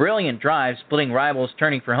 with a brilliant drive, splitting rivals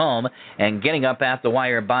turning for home and getting up at the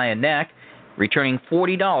wire by a neck, returning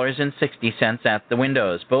 $40.60 at the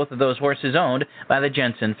windows. Both of those horses owned by the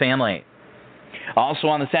Jensen family. Also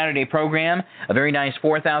on the Saturday program, a very nice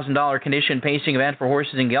 $4,000 conditioned pacing event for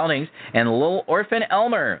horses and geldings, and Little Orphan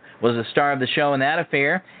Elmer was the star of the show in that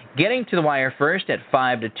affair, getting to the wire first at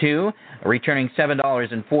 5-2, returning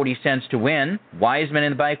 $7.40 to win. Wiseman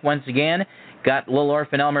in the bike once again got Little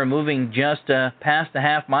Orphan Elmer moving just past the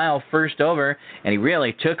half-mile first over, and he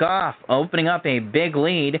really took off, opening up a big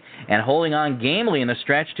lead and holding on gamely in the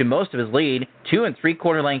stretch to most of his lead. 2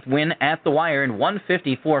 3/4 length win at the wire in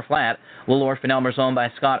 154 flat. Little Orphan Elmer's owned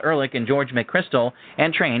by Scott Ehrlich and George McChrystal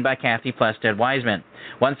and trained by Kathy Plested Wiseman.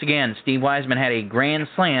 Once again, Steve Wiseman had a grand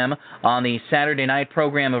slam on the Saturday night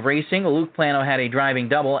program of racing. Luke Plano had a driving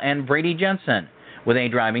double, and Brady Jensen with a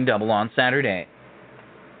driving double on Saturday.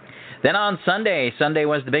 Then on Sunday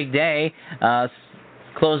was the big day.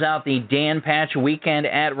 close out the Dan Patch weekend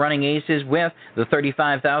at Running Aces with the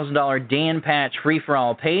 $35,000 Dan Patch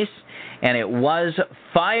free-for-all pace. And it was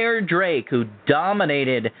Fire Drake who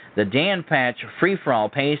dominated the Dan Patch free-for-all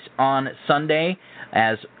pace on Sunday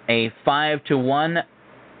as a 5-1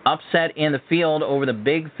 upset in the field over the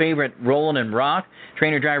big favorite Roland and Rock.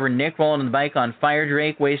 Trainer-driver Nick Roland on the bike on Fire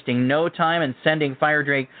Drake, wasting no time and sending Fire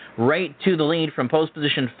Drake right to the lead from post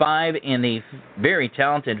position 5 in the very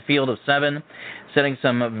talented field of 7, setting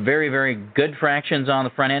some very, very good fractions on the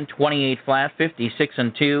front end, 28 flat, 56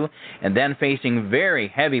 and 2, and then facing very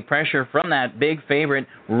heavy pressure from that big favorite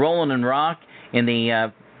Roland and Rock in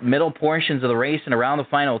the middle portions of the race and around the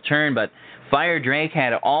final turn. But Fire Drake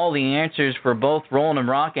had all the answers for both Roland and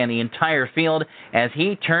Rock and the entire field as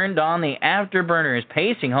he turned on the afterburners,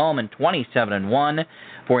 pacing home in 27-1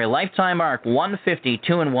 for a lifetime mark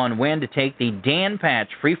 152-1 win to take the Dan Patch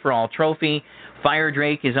free-for-all trophy. Fire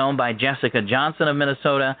Drake is owned by Jessica Johnson of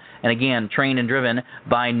Minnesota and again trained and driven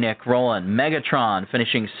by Nick Roland. Megatron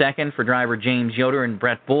finishing second for driver James Yoder and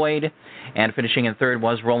Brett Boyd, and finishing in third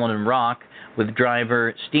was Roland and Rock with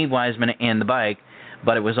driver Steve Wiseman and the bike.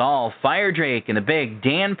 But it was all Fire Drake in the big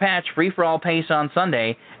Dan Patch free-for-all pace on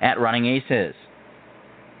Sunday at Running Aces.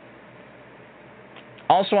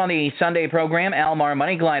 Also on the Sunday program, Almar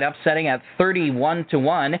Money Glide upsetting at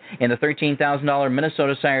 31-1 in the $13,000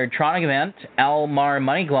 Minnesota Sired Trotting event. Almar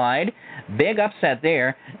Money Glide, big upset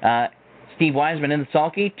there. Steve Wiseman in the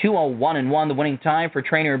sulky, 2:01-1 the winning time for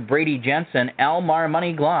trainer Brady Jensen. Almar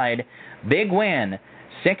Money Glide, big win,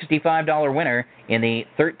 $65 winner in the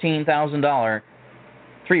 $13,000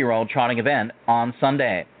 3-year-old trotting event on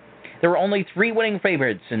Sunday. There were only 3 winning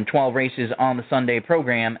favorites in 12 races on the Sunday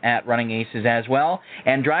program at Running Aces as well,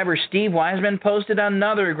 and driver Steve Wiseman posted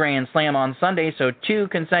another Grand Slam on Sunday, so 2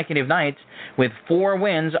 consecutive nights with 4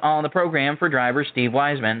 wins on the program for driver Steve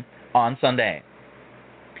Wiseman on Sunday.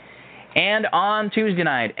 And on Tuesday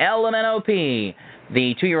night, LMNOP,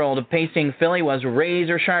 the 2-year-old pacing filly, was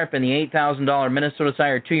razor sharp in the $8,000 Minnesota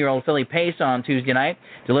Sire 2-year-old filly pace on Tuesday night,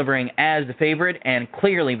 delivering as the favorite and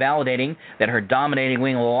clearly validating that her dominating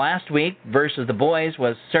wing last week versus the boys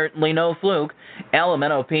was certainly no fluke.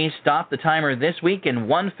 LMNOP stopped the timer this week in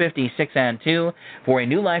 156-2 for a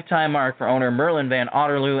new lifetime mark for owner Merlin Van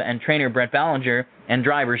Otterloo and trainer Brett Ballinger and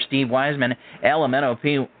driver Steve Wiseman.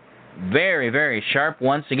 LMNOP very, very sharp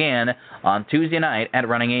once again on Tuesday night at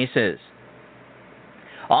Running Aces.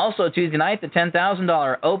 Also Tuesday night, the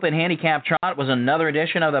 $10,000 Open Handicap Trot was another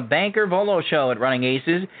edition of the Banker Volo Show at Running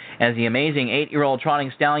Aces, as the amazing 8-year-old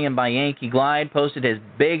trotting stallion by Yankee Glide posted his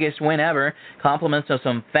biggest win ever. Compliments of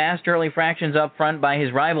some fast early fractions up front by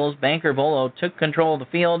his rivals, Banker Volo took control of the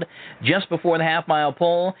field just before the half-mile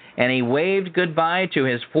pole, and he waved goodbye to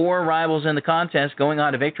his 4 rivals in the contest, going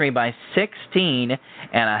on to victory by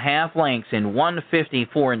 16.5 lengths in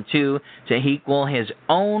 154-2 to equal his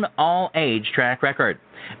own all-age track record.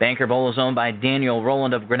 Banker Volo is owned by Daniel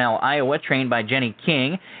Rowland of Grinnell, Iowa, trained by Jenny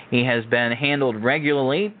King. He has been handled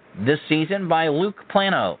regularly this season by Luke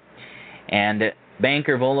Plano. And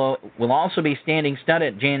Banker Volo will also be standing stud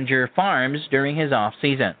at Ginger Farms during his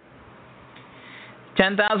off-season.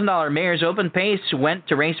 $10,000 Mayor's Open pace went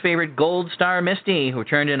to race favorite Gold Star Misty, who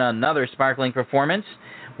turned in another sparkling performance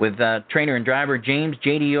with trainer and driver James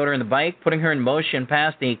J.D. Yoder in the bike, putting her in motion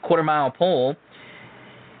past the quarter-mile pole.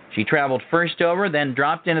 She traveled first over, then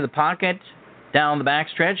dropped into the pocket down the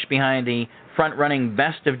backstretch behind the front-running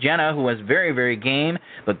Best of Jenna, who was very, very game,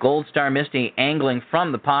 but Gold Star Misty, angling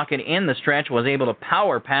from the pocket in the stretch, was able to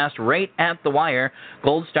power past right at the wire.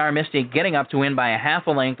 Gold Star Misty getting up to win by a half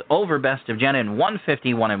a length over Best of Jenna in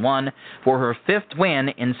 151-1 for her 5th win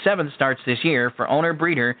in 7 starts this year for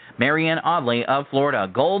owner-breeder Marianne Audley of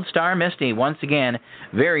Florida. Gold Star Misty, once again,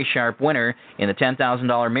 very sharp winner in the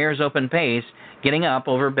 $10,000 Mayor's Open pace, getting up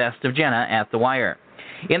over Best of Jenna at the wire.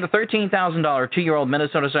 In the $13,000 2-year-old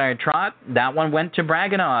Minnesota Sire Trot, that one went to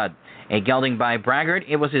Braganaud. A gelding by Braggart,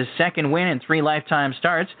 it was his 2nd win in 3 lifetime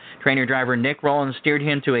starts. Trainer-driver Nick Rowland steered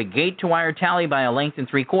him to a gate-to-wire tally by a length and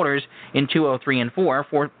 3/4 in 2:03-4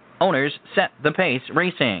 for owners Set the Pace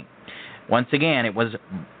Racing. Once again, it was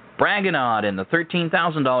Braganaud in the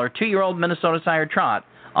 $13,000 2-year-old Minnesota Sire Trot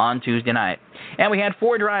on Tuesday night. And we had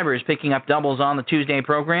 4 drivers picking up doubles on the Tuesday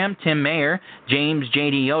program: Tim Mayer, James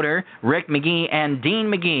J.D. Yoder, Rick McGee, and Dean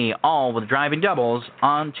McGee, all with driving doubles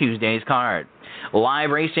on Tuesday's card.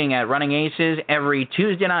 Live racing at Running Aces every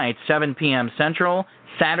Tuesday night, 7 p.m. Central,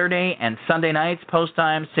 Saturday and Sunday nights, post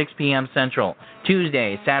time 6 p.m. Central.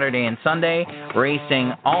 Tuesday, Saturday, and Sunday,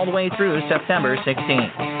 racing all the way through September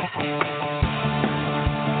 16th.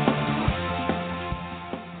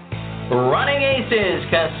 Running Aces Aces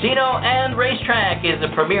Casino and Racetrack is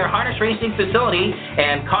the premier harness racing facility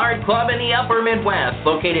and card club in the upper Midwest,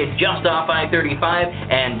 located just off I-35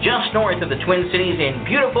 and just north of the Twin Cities in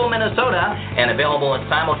beautiful Minnesota, and available at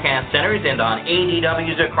simulcast centers and on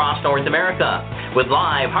ADWs across North America. With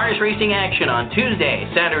live harness racing action on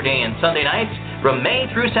Tuesday, Saturday, and Sunday nights from May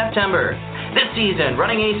through September. This season,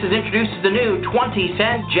 Running Aces introduces the new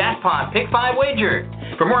 20-cent jackpot Pick 5 wager.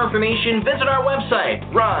 For more information, visit our website,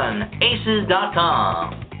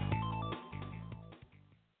 runaces.com.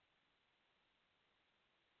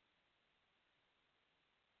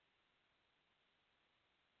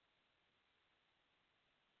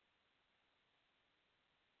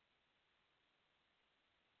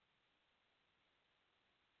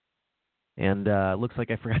 And looks like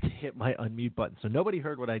I forgot to hit my unmute button. So nobody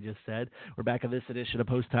heard what I just said. We're back on this edition of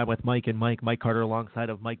Post Time with Mike and Mike. Mike Carter alongside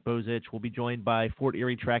of Mike Bozich. We'll be joined by Fort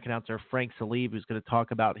Erie track announcer Frank Salive, who's going to talk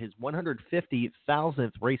about his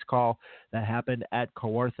 150,000th race call that happened at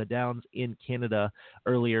Kawartha Downs in Canada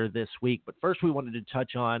earlier this week. But first we wanted to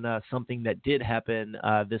touch on something that did happen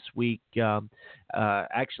this week.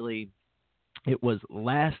 Actually, it was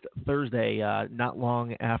last Thursday, not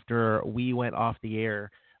long after we went off the air.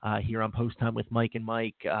 Here on Post Time with Mike and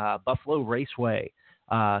Mike, Buffalo Raceway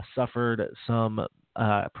suffered some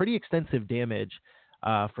pretty extensive damage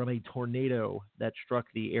from a tornado that struck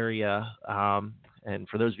the area. And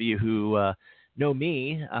for those of you who know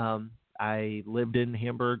me, I lived in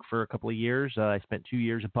Hamburg for a couple of years. I spent 2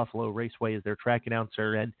 years at Buffalo Raceway as their track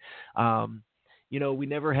announcer, and we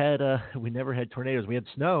never had tornadoes. We had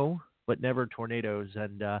snow, but never tornadoes.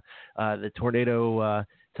 And the tornado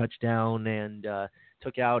touched down and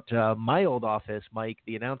took out my old office, Mike.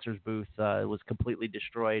 The announcer's booth was completely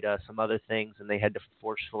destroyed, some other things, and they had to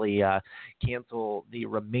forcefully cancel the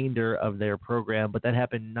remainder of their program. But that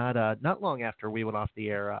happened not long after we went off the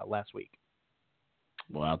air last week.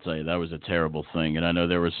 Well, I'll tell you, that was a terrible thing. And I know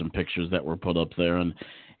there were some pictures that were put up there.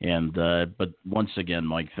 But once again,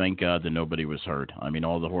 Mike, thank God that nobody was hurt. I mean,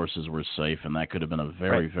 all the horses were safe, and that could have been a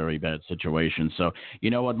very, very bad situation. So, you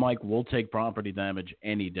know what, Mike? We'll take property damage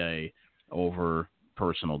any day over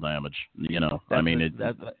personal damage.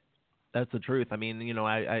 That's the truth. I mean,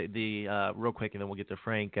 real quick, and then we'll get to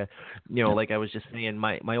Frank. Like I was just saying,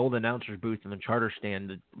 my old announcer's booth in the charter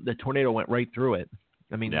stand, the tornado went right through it.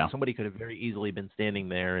 I mean, somebody could have very easily been standing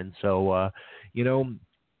there, and so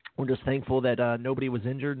we're just thankful that nobody was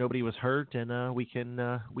injured, nobody was hurt, and we can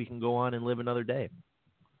go on and live another day.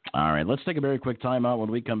 All right, let's take a very quick time out. When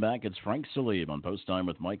we come back, it's Frank Salive on Post Time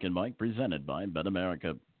with Mike and Mike, presented by Bet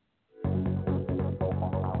America.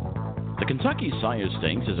 The Kentucky Sire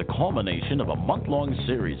Stakes is a culmination of a month-long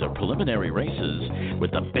series of preliminary races,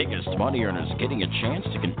 with the biggest money earners getting a chance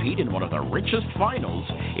to compete in one of the richest finals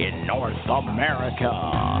in North America.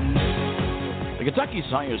 The Kentucky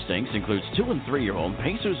Sire Stakes includes 2- and 3-year-old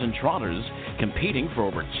pacers and trotters competing for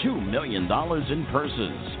over $2 million in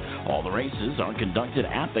purses. All the races are conducted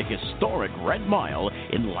at the historic Red Mile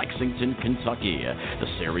in Lexington, Kentucky. The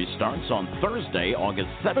series starts on Thursday, August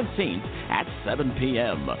 17th at 7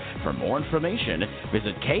 p.m. For more information,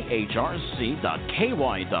 visit khrc.ky.gov.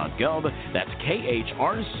 That's khrc.ky.gov.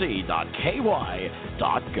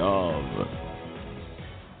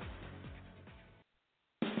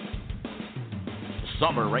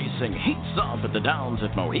 Summer racing heats up at the Downs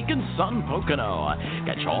at Mohegan Sun Pocono.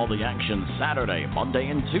 Catch all the action Saturday, Monday,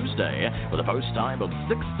 and Tuesday with a post time of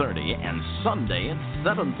 6:30 and Sunday at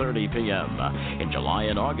 7:30 p.m. In July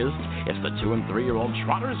and August, it's the 2- and 3-year-old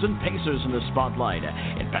trotters and pacers in the spotlight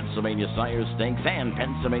in Pennsylvania Sire Stakes and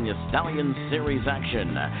Pennsylvania Stallion Series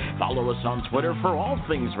action. Follow us on Twitter for all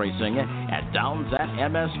things racing at Downs at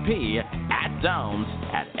MSP, at Downs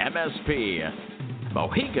at MSP.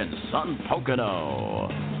 Mohegan Sun Pocono.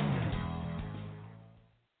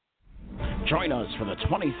 Join us for the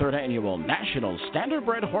 23rd Annual National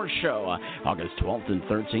Standardbred Horse Show, August 12th and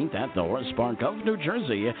 13th at the Horse Park of New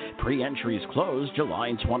Jersey. Pre-entries close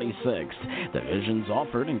July 26th. Divisions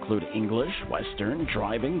offered include English, Western,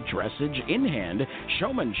 driving, dressage, in-hand,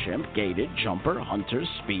 showmanship, gaited, jumper, hunter,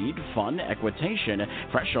 speed, fun, equitation,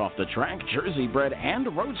 fresh off the track, Jersey bred,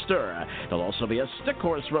 and roadster. There'll also be a stick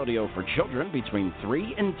horse rodeo for children between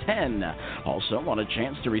 3 and 10. Also, want a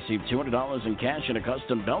chance to receive $200 in cash and a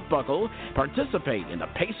custom belt buckle? Participate in the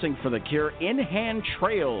Pacing for the Cure In-Hand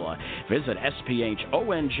Trail. Visit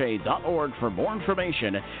SPHONJ.org for more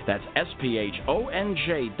information. That's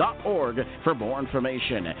SPHONJ.org for more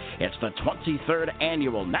information. It's the 23rd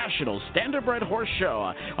Annual National Standardbred Horse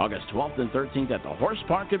Show, August 12th and 13th at the Horse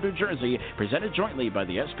Park of New Jersey, presented jointly by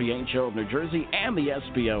the SPHO of New Jersey and the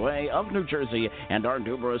SPOA of New Jersey and our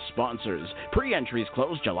numerous sponsors. Pre-entries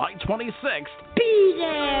close July 26th. Be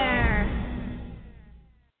there!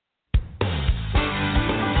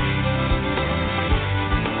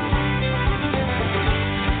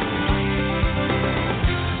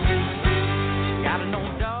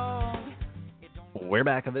 We're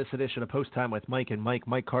back on this edition of Post Time with Mike and Mike.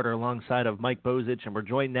 Mike Carter alongside of Mike Bozich, and we're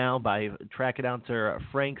joined now by track announcer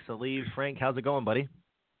Frank Salive. Frank, how's it going, buddy?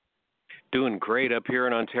 Doing great up here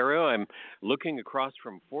in Ontario. I'm looking across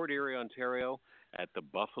from Fort Erie, Ontario, at the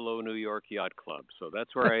Buffalo, New York Yacht Club. So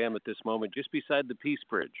that's where I am at this moment, just beside the Peace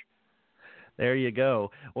Bridge. There you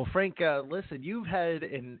go. Well, Frank, listen, you've had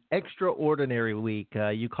an extraordinary week.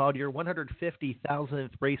 You called your 150,000th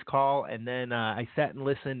race call, and then I sat and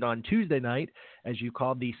listened on Tuesday night as you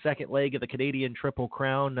called the second leg of the Canadian Triple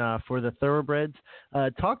Crown for the Thoroughbreds.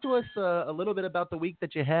 Talk to us a little bit about the week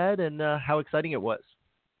that you had and how exciting it was.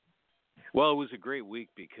 Well, it was a great week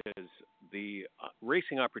because the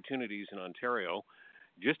racing opportunities in Ontario,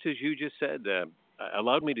 just as you just said,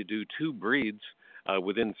 allowed me to do two breeds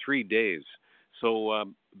within 3 days. So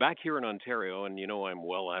back here in Ontario, and you know I'm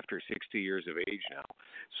well after 60 years of age now,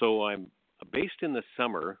 so I'm based in the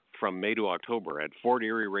summer from May to October at Fort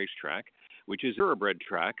Erie Racetrack, which is a thoroughbred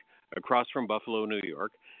track across from Buffalo, New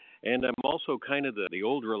York. And I'm also kind of the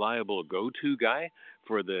old reliable go-to guy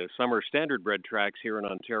for the summer standardbred tracks here in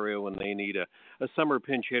Ontario when they need a summer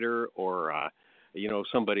pinch hitter or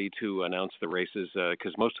somebody to announce the races,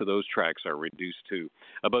 because most of those tracks are reduced to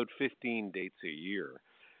about 15 dates a year.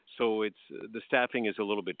 So the staffing is a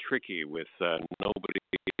little bit tricky with nobody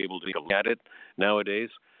able to look at it nowadays.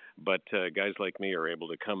 But guys like me are able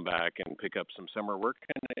to come back and pick up some summer work,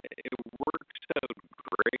 and it works out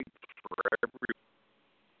great for everyone.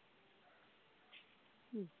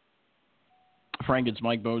 Frank, it's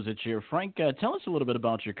Mike Bozich here. Frank, tell us a little bit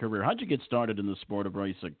about your career. How'd you get started in the sport of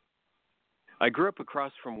racing? I grew up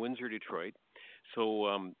across from Windsor, Detroit.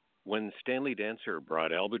 So when Stanley Dancer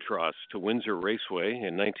brought Albatross to Windsor Raceway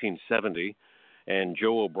in 1970, and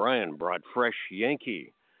Joe O'Brien brought Fresh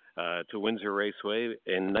Yankee to Windsor Raceway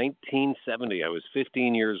in 1970, I was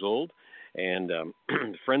 15 years old, and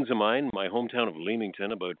friends of mine, my hometown of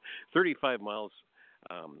Leamington, about 35 miles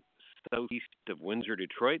southeast of Windsor,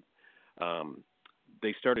 Detroit,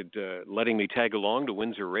 they started letting me tag along to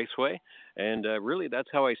Windsor Raceway, and really that's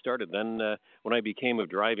how I started. Then when I became of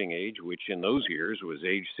driving age, which in those years was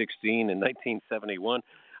age 16 in 1971,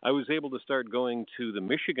 I was able to start going to the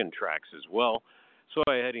Michigan tracks as well. So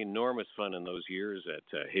I had enormous fun in those years at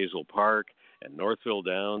Hazel Park and Northville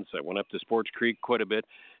Downs. I went up to Sports Creek quite a bit,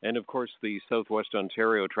 and of course the Southwest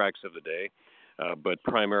Ontario tracks of the day, but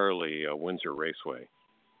primarily Windsor Raceway.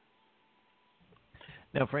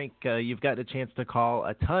 Now, Frank, you've got a chance to call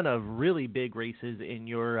a ton of really big races in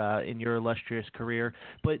your illustrious career.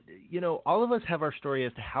 But, all of us have our story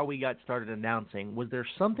as to how we got started announcing. Was there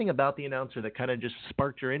something about the announcer that kind of just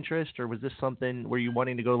sparked your interest, or was this something where you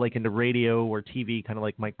wanting to go like into radio or TV, kind of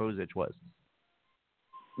like Mike Bozich was?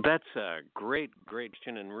 That's a great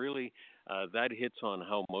question, and really that hits on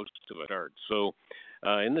how most of it starts. So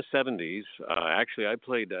in the 70s, actually I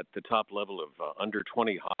played at the top level of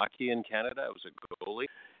under-20 hockey in Canada. I was a goalie,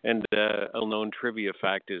 and a well-known trivia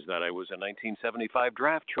fact is that I was a 1975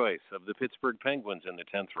 draft choice of the Pittsburgh Penguins in the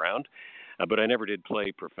 10th round, but I never did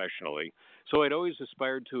play professionally. So I'd always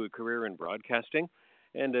aspired to a career in broadcasting.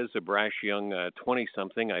 And as a brash young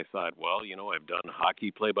 20-something, I thought, well, I've done hockey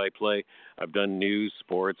play-by-play. I've done news,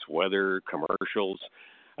 sports, weather, commercials.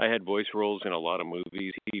 I had voice roles in a lot of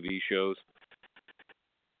movies, TV shows.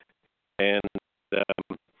 And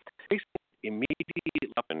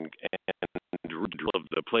immediately up and love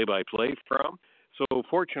the play-by-play from. So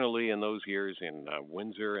fortunately, in those years in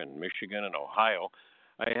Windsor and Michigan and Ohio,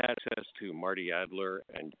 I had access to Marty Adler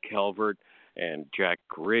and Calvert and Jack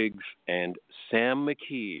Griggs and Sam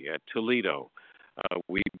McKee at Toledo.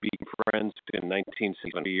 We became friends in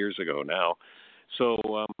 1970 years ago now. So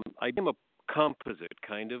I became a composite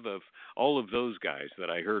kind of all of those guys that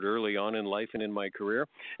I heard early on in life and in my career.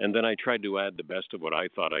 And then I tried to add the best of what I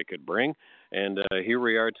thought I could bring. And here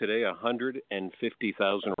we are today,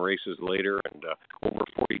 150,000 races later and over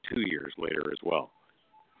 42 years later as well.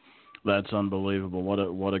 That's unbelievable.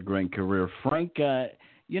 What a great career. Frank,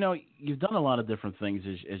 You've done a lot of different things,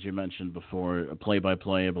 as you mentioned before,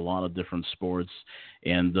 play-by-play of a lot of different sports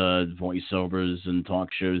and voiceovers and talk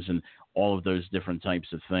shows and all of those different types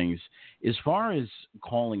of things. As far as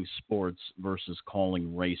calling sports versus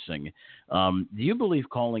calling racing, do you believe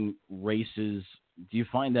calling races, do you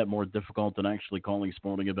find that more difficult than actually calling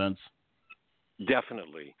sporting events?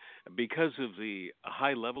 Definitely, because of the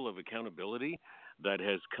high level of accountability that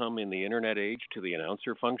has come in the internet age to the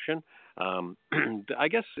announcer function. I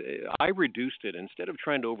guess I reduced it. Instead of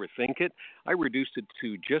trying to overthink it, I reduced it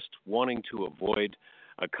to just wanting to avoid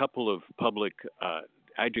a couple of public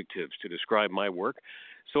adjectives to describe my work.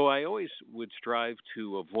 So I always would strive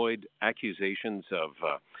to avoid accusations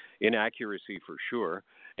of inaccuracy for sure.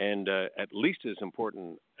 And at least as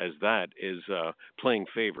important as that is playing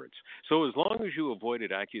favorites. So as long as you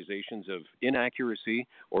avoided accusations of inaccuracy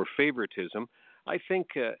or favoritism, I think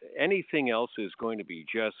anything else is going to be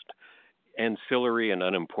just ancillary and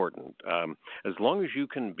unimportant. As long as you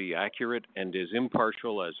can be accurate and as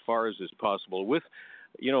impartial as far as is possible with,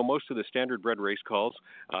 most of the standard bred race calls,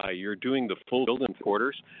 you're doing the full build and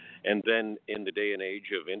quarters. And then in the day and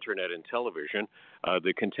age of internet and television,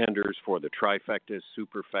 the contenders for the trifecta,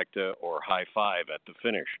 superfecta, or high five at the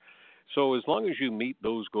finish. So as long as you meet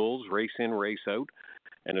those goals, race in, race out,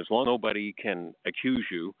 and as long as nobody can accuse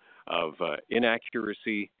you of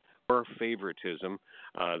inaccuracy or favoritism,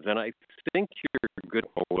 then I think you're good.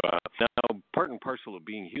 Now, part and parcel of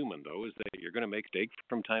being human, though, is that you're going to make mistakes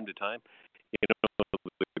from time to time.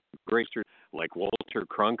 The great like Walter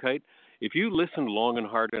Cronkite, if you listen long and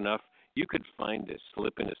hard enough, you could find a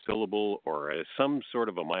slip in a syllable or some sort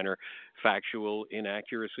of a minor factual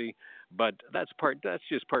inaccuracy. But that's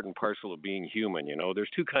just part and parcel of being human. There's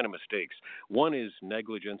two kind of mistakes. One is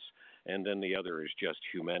negligence, and then the other is just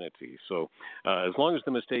humanity. So as long as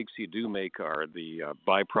the mistakes you do make are the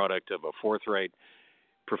byproduct of a forthright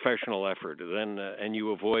professional effort, then and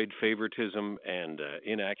you avoid favoritism and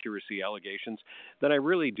inaccuracy allegations, then I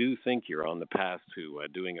really do think you're on the path to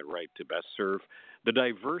doing it right to best serve the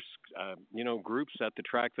diverse, groups at the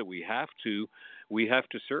track that we have to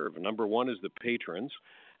serve. Number one is the patrons.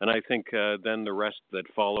 And I think then the rest that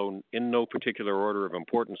follow in no particular order of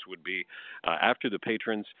importance would be, after the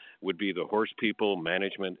patrons, would be the horse people,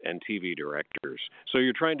 management, and TV directors. So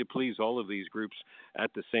you're trying to please all of these groups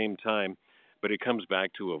at the same time, but it comes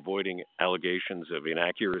back to avoiding allegations of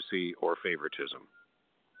inaccuracy or favoritism.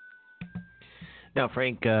 Now,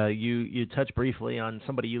 Frank, you touched briefly on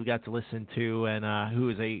somebody you got to listen to, and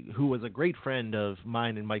who was a great friend of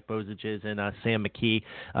mine and Mike Bozich's, and Sam McKee.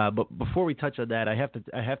 But before we touch on that, I have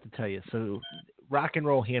to tell you. So, Rock and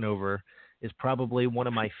Roll Hanover is probably one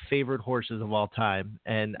of my favorite horses of all time,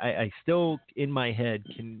 and I still in my head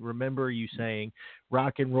can remember you saying,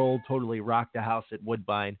 "Rock and Roll totally rocked the house at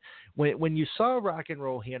Woodbine." When you saw Rock and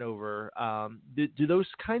Roll Hanover, do those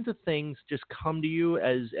kinds of things just come to you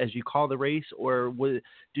as you call the race, or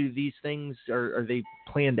do these things are they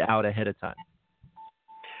planned out ahead of time?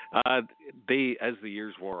 As the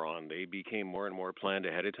years wore on, they became more and more planned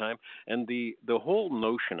ahead of time, and the whole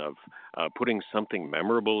notion of putting something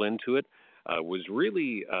memorable into it was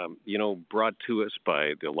really, brought to us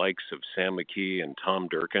by the likes of Sam McKee and Tom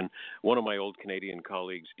Durkin, one of my old Canadian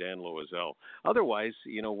colleagues, Dan Loisel. Otherwise,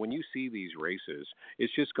 when you see these races,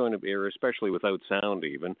 it's just going to be, or especially without sound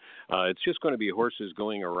even, it's just going to be horses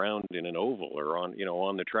going around in an oval or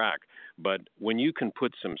on the track. But when you can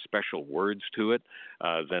put some special words to it,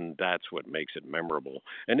 then that's what makes it memorable.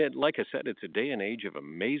 And like I said, it's a day and age of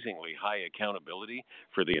amazingly high accountability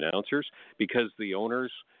for the announcers, because the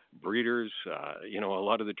owners, breeders, a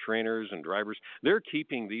lot of the trainers and drivers, they're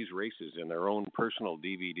keeping these races in their own personal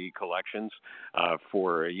DVD collections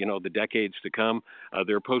for, the decades to come.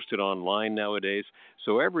 They're posted online nowadays.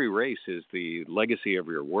 So every race is the legacy of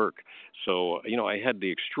your work. So, I had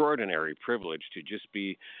the extraordinary privilege to just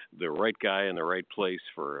be the right guy in the right place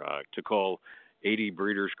to call 80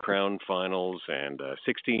 Breeders' Crown Finals and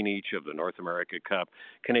 16 each of the North America Cup,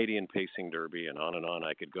 Canadian Pacing Derby, and on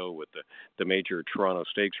I could go with the major Toronto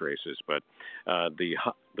Stakes races. But the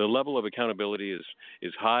level of accountability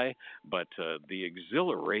is high, but the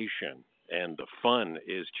exhilaration and the fun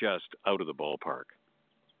is just out of the ballpark.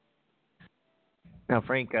 Now,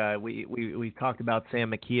 Frank, we talked about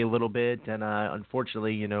Sam McKee a little bit, and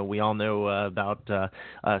unfortunately, we all know about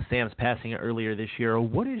Sam's passing earlier this year.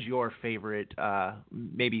 What is your favorite,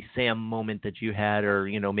 maybe Sam moment that you had, or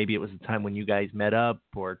maybe it was a time when you guys met up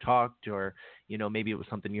or talked, or maybe it was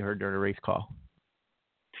something you heard during a race call?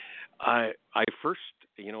 I first,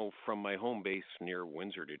 from my home base near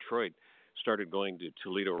Windsor, Detroit, started going to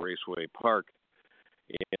Toledo Raceway Park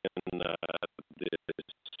in the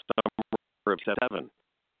summer of '7,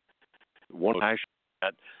 one passion.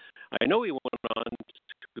 I know he went on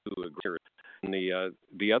to a greater in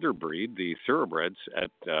the other breed, the thoroughbreds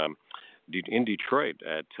in Detroit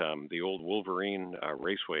at the old Wolverine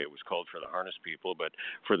Raceway. It was called for the harness people, but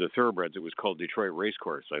for the thoroughbreds, it was called Detroit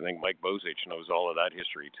Racecourse. I think Mike Bozich knows all of that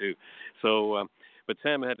history too. So, but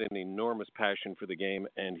Sam had an enormous passion for the game,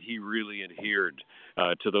 and he really adhered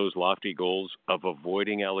to those lofty goals of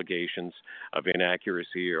avoiding allegations of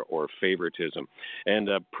inaccuracy or favoritism. And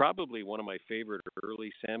probably one of my favorite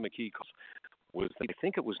early Sam McKee calls was, I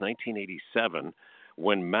think it was 1987,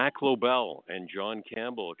 when Mac Lobel and John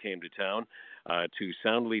Campbell came to town to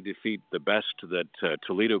soundly defeat the best that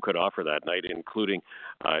Toledo could offer that night, including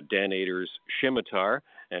Dan Ader's Scimitar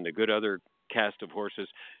and a good other cast of horses.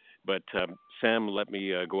 But Sam let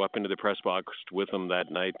me go up into the press box with him that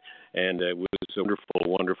night, and it was a wonderful,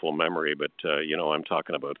 wonderful memory. But, I'm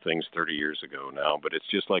talking about things 30 years ago now, but it's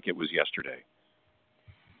just like it was yesterday.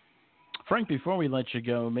 Frank, before we let you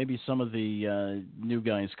go, maybe some of the new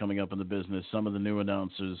guys coming up in the business, some of the new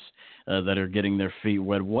announcers that are getting their feet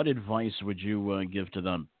wet, what advice would you give to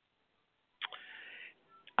them?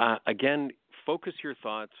 Again, focus your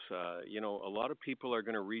thoughts. A lot of people are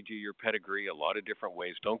going to read you your pedigree a lot of different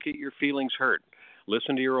ways. Don't get your feelings hurt.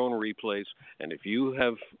 Listen to your own replays, and if you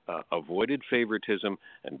have avoided favoritism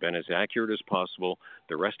and been as accurate as possible,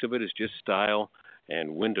 the rest of it is just style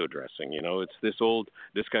and window dressing. It's this old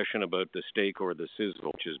discussion about the steak or the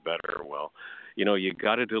sizzle, which is better. Well, you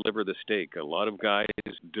got to deliver the steak. A lot of guys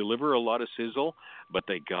deliver a lot of sizzle, but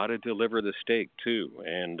they got to deliver the steak too.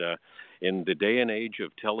 And in the day and age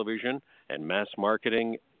of television and mass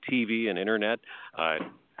marketing, TV and internet,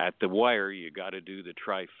 at the wire, you got to do the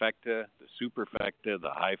trifecta, the superfecta,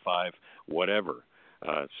 the high five, whatever.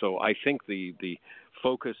 So I think the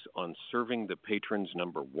focus on serving the patrons,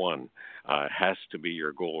 number one, has to be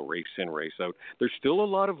your goal, race in, race out. There's still a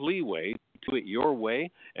lot of leeway to do it your way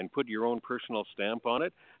and put your own personal stamp on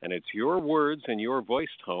it, and it's your words and your voice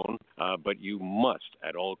tone, but you must,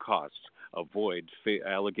 at all costs, avoid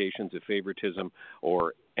allegations of favoritism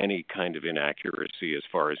or any kind of inaccuracy as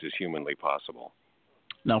far as is humanly possible.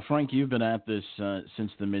 Now, Frank, you've been at this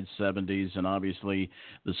since the mid-'70s, and obviously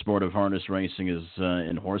the sport of harness racing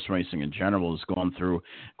and horse racing in general has gone through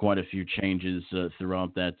quite a few changes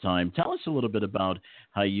throughout that time. Tell us a little bit about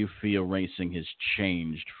how you feel racing has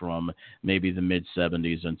changed from maybe the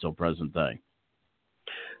mid-'70s until present day.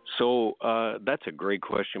 So that's a great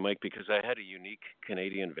question, Mike, because I had a unique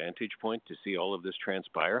Canadian vantage point to see all of this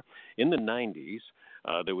transpire. In the 90s,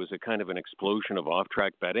 there was a kind of an explosion of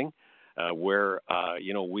off-track betting. Where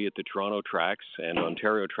we at the Toronto tracks and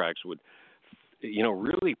Ontario tracks would,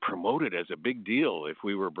 really promote it as a big deal if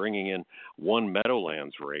we were bringing in one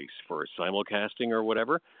Meadowlands race for simulcasting or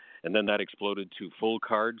whatever, and then that exploded to full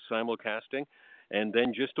card simulcasting, and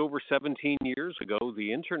then just over 17 years ago,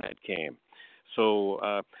 the internet came.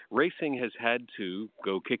 So racing has had to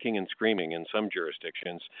go kicking and screaming in some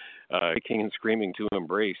jurisdictions, kicking and screaming to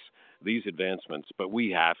embrace these advancements, but we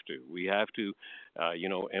have to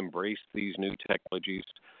embrace these new technologies.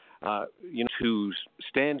 To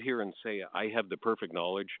stand here and say I have the perfect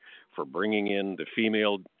knowledge for bringing in the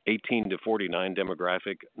female 18 to 49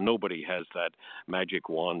 demographic, nobody has that magic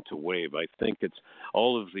wand to wave. I think it's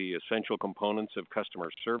all of the essential components of customer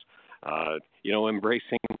service.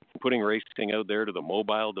 Embracing, putting racing out there to the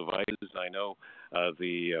mobile devices. I know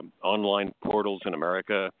the online portals in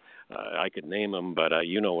America, I could name them, but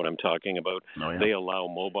you know what I'm talking about. Oh, yeah. They allow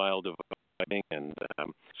mobile devices, and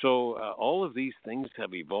so all of these things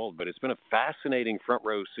have evolved. But it's been a fascinating front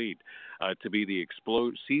row seat to be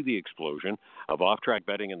see the explosion of off-track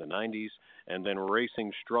betting in the 90s, and then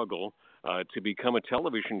racing struggle to become a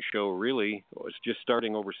television show. Really, it was just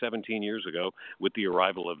starting over 17 years ago with the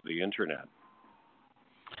arrival of the internet.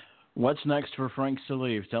 What's next for Frank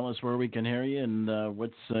Salive? Tell us where we can hear you and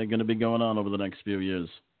what's going to be going on over the next few years.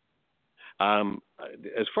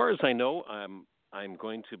 As far as I know, I'm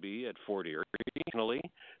going to be at Fort Erie regionally,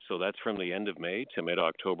 so that's from the end of May to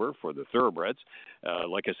mid-October for the thoroughbreds.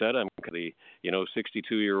 Like I said, I'm the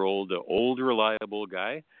 62-year-old old reliable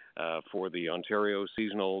guy for the Ontario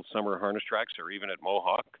seasonal summer harness tracks, or even at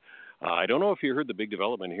Mohawk. I don't know if you heard the big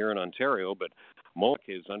development here in Ontario, but Mohawk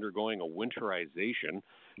is undergoing a winterization.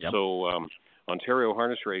 Yep. So Ontario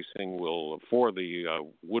harness racing for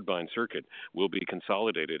the Woodbine Circuit, will be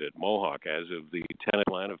consolidated at Mohawk as of the 10th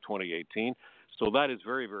plan of 2018. So that is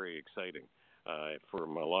very, very exciting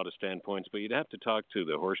from a lot of standpoints. But you'd have to talk to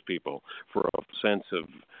the horse people for a sense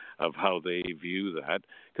of how they view that,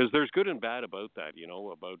 because there's good and bad about that.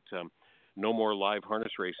 About no more live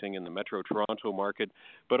harness racing in the Metro Toronto market.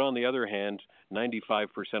 But on the other hand, 95%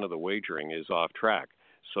 of the wagering is off track.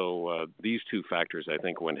 So these two factors, I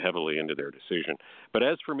think, went heavily into their decision. But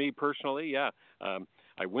as for me personally, I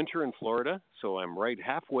winter in Florida, so I'm right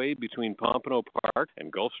halfway between Pompano Park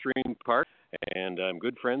and Gulfstream Park, and I'm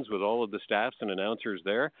good friends with all of the staffs and announcers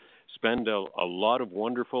there. Spend a lot of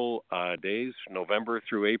wonderful days, November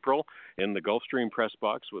through April, in the Gulfstream press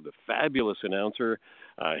box with a fabulous announcer.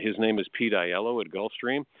 His name is Pete Aiello at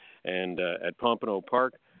Gulfstream, and at Pompano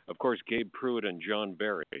Park, of course, Gabe Pruitt and John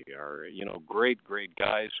Barry are, great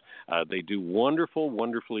guys. They do wonderfully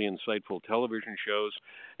insightful television shows,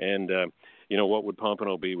 and what would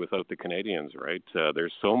Pompano be without the Canadians, right?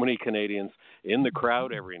 There's so many Canadians in the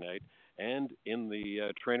crowd every night and in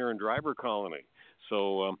the trainer and driver colony.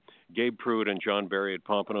 So Gabe Pruitt and John Barry at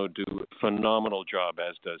Pompano do a phenomenal job,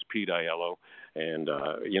 as does Pete Aiello, and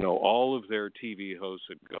all of their TV hosts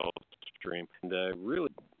at Gulfstream, and really,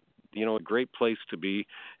 a great place to be.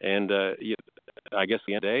 And I guess at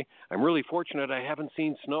the end of the day, I'm really fortunate I haven't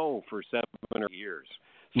seen snow for 7 or 8 years.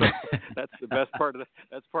 So that's the best part of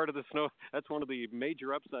that's part of the snow. That's one of the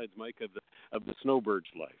major upsides, Mike, of the snowbird's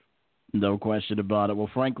life. No question about it. Well,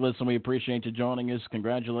 Frank, listen, we appreciate you joining us.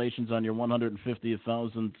 Congratulations on your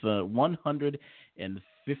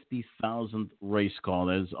 150,000th race call.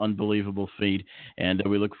 That is an unbelievable feat, and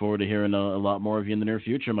we look forward to hearing a lot more of you in the near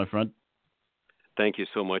future, my friend. Thank you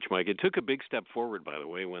so much, Mike. It took a big step forward, by the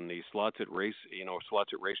way, when the Slots at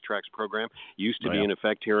Racetracks program used to be in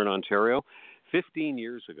effect here in Ontario. 15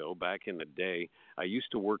 years ago, back in the day, I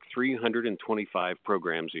used to work 325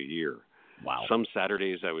 programs a year. Wow. Some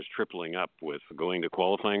Saturdays I was tripling up with going to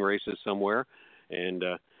qualifying races somewhere. And,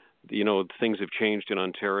 things have changed in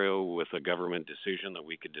Ontario with a government decision that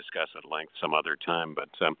we could discuss at length some other time. But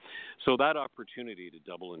so that opportunity to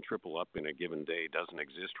double and triple up in a given day doesn't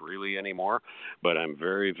exist really anymore. But I'm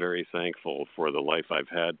very, very thankful for the life I've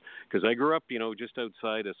had, because I grew up, just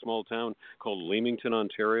outside a small town called Leamington,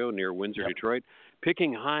 Ontario, near Windsor, Detroit,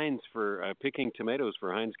 picking picking tomatoes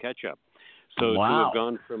for Heinz ketchup. So to have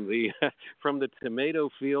gone from the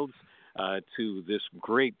tomato fields to this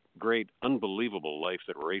great, unbelievable life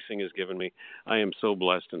that racing has given me, I am so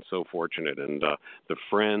blessed and so fortunate. And the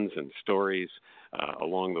friends and stories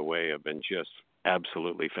along the way have been just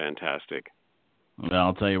absolutely fantastic. Well,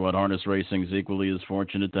 I'll tell you what, harness racing is equally as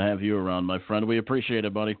fortunate to have you around, my friend. We appreciate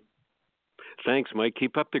it, buddy. Thanks, Mike.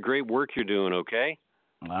 Keep up the great work you're doing, okay?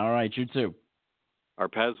 All right, you too. Our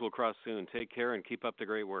paths will cross soon. Take care and keep up the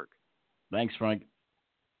great work. Thanks, Frank.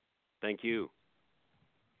 Thank you.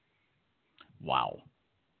 Wow.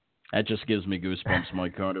 That just gives me goosebumps,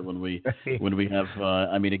 Mike Carter, when we have,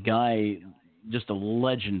 a guy, just a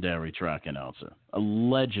legendary track announcer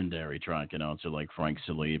like Frank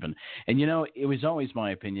Salive. And it was always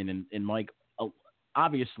my opinion, and Mike,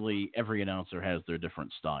 obviously every announcer has their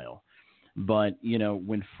different style. But,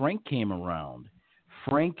 when Frank came around,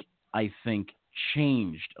 Frank, I think,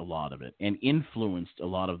 changed a lot of it and influenced a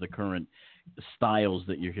lot of the current styles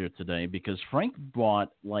that you hear today, because Frank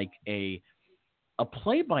brought like a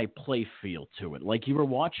play-by-play feel to it, like you were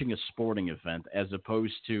watching a sporting event as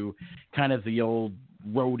opposed to kind of the old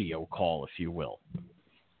rodeo call, if you will.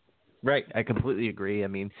 Right, I completely agree. I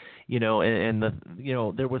mean, there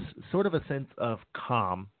was sort of a sense of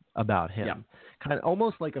calm about him, kind of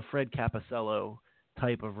almost like a Fred Capicello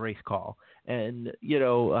type of race call. And,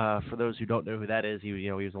 for those who don't know who that is, he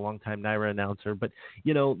was a longtime NYRA announcer. But,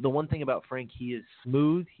 the one thing about Frank, he is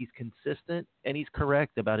smooth, he's consistent, and he's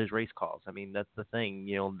correct about his race calls. I mean, that's the thing.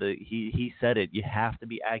 He said it. You have to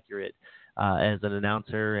be accurate as an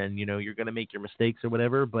announcer, and, you're going to make your mistakes or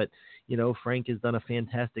whatever. But, Frank has done a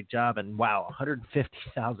fantastic job. And, wow,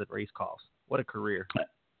 150,000 race calls. What a career.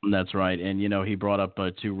 That's right. And, he brought up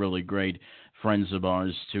two really great friends of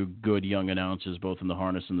ours, two good young announcers, both in the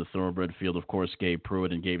harness and the thoroughbred field. Of course, Gabe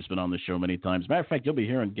Pruitt, and Gabe's been on the show many times. Matter of fact, you'll be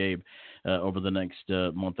hearing Gabe over the next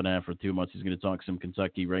month and a half or 2 months. He's going to talk some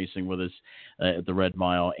Kentucky racing with us at the Red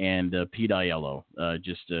Mile. And Pete Aiello,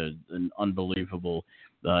 just an unbelievable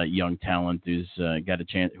young talent who had a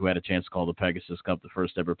chance to call the Pegasus Cup, the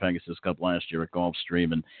first ever Pegasus Cup last year at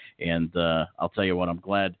Gulfstream. And I'll tell you what, I'm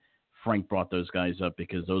glad Frank brought those guys up,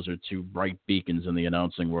 because those are two bright beacons in the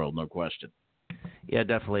announcing world, no question. Yeah,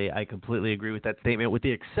 definitely. I completely agree with that statement, with the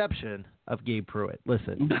exception of Gabe Pruitt.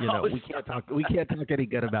 Listen, we can't talk any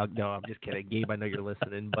good about. No, I'm just kidding, Gabe. I know you're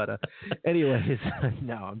listening, but anyways,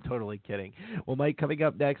 no, I'm totally kidding. Well, Mike, coming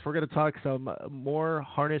up next, we're going to talk some more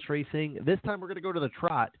harness racing. This time, we're going to go to the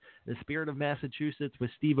trot, the Spirit of Massachusetts, with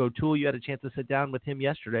Steve O'Toole. You had a chance to sit down with him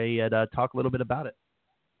yesterday and talk a little bit about it.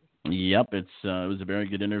 Yep, it was a very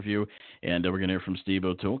good interview, and we're going to hear from Steve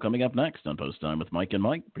O'Toole coming up next on Post Time with Mike and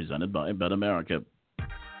Mike, presented by Bet America.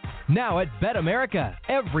 Now at Bet America,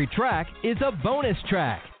 every track is a bonus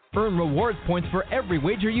track. Earn rewards points for every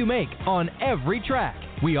wager you make on every track.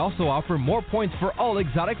 We also offer more points for all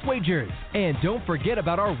exotic wagers. And don't forget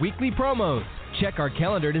about our weekly promos. Check our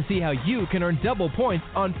calendar to see how you can earn double points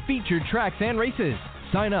on featured tracks and races.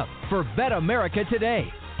 Sign up for Bet America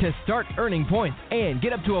today to start earning points and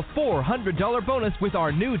get up to a $400 bonus with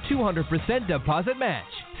our new 200% deposit match.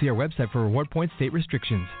 See our website for reward points, state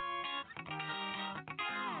restrictions.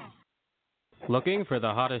 Looking for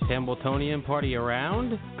the hottest Hambletonian party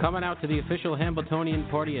around? Coming out to the official Hambletonian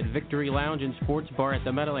party at Victory Lounge and Sports Bar at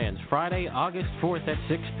the Meadowlands, Friday, August 4th at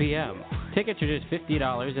 6 p.m. Tickets are just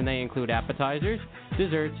 $50 and they include appetizers,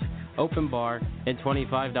 desserts, open bar, and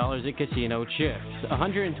 $25 in casino chips.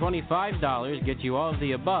 $125 gets you all of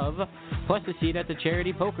the above, plus a seat at the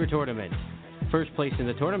charity poker tournament. First place in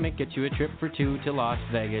the tournament gets you a trip for two to Las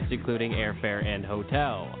Vegas, including airfare and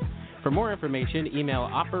hotel. For more information, email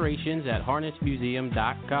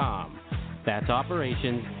operations@harnessmuseum.com. That's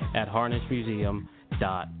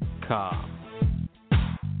operations@harnessmuseum.com.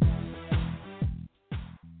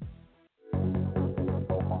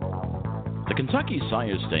 The Kentucky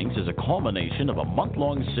Sire Stakes is a culmination of a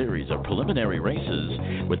month-long series of preliminary races,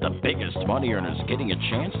 with the biggest money earners getting a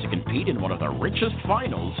chance to compete in one of the richest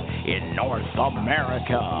finals in North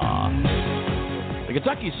America. The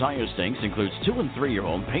Kentucky Sire Stakes includes 2- and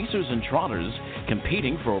 3-year-old pacers and trotters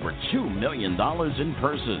competing for over $2 million in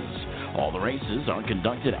purses. All the races are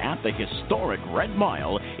conducted at the historic Red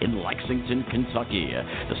Mile in Lexington, Kentucky.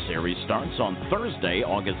 The series starts on Thursday,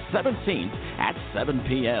 August 17th at 7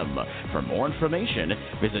 p.m. For more information,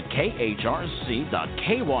 visit khrc.ky.gov.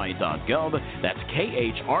 That's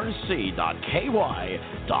khrc.ky.gov.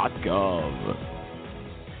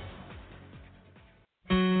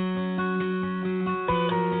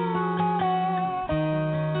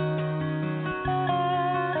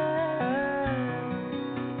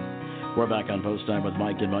 We're back on Post Time with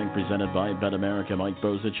Mike and Mike, presented by Bet America. Mike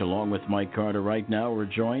Bozich along with Mike Carter. Right now we're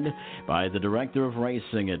joined by the Director of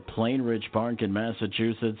Racing at Plainridge Park in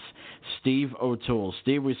Massachusetts, Steve O'Toole.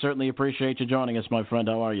 Steve, we certainly appreciate you joining us, my friend.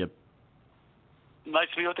 How are you? Nice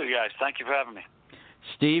to be with you guys. Thank you for having me.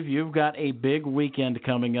 Steve, you've got a big weekend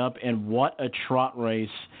coming up, and what a trot race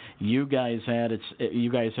you guys have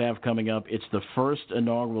coming up. It's the first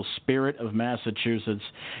inaugural Spirit of Massachusetts,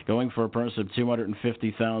 going for a purse of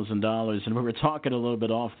 $250,000. And we were talking a little bit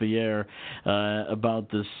off the air about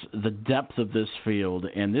the depth of this field,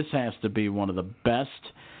 and this has to be one of the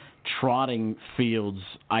best trotting fields,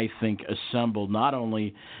 I think, assembled, not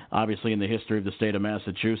only obviously in the history of the state of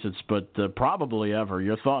Massachusetts, but probably ever.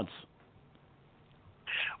 Your thoughts?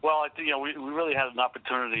 Well, we really had an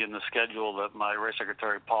opportunity in the schedule that my race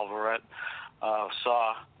secretary, Paul Verrett,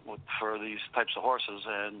 saw for these types of horses,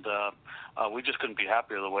 and we just couldn't be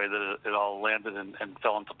happier the way that it all landed and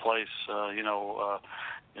fell into place. Hannelore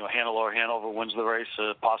Hanover wins the race,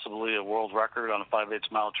 possibly a world record on a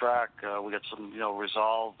 5/8 mile track. We got some,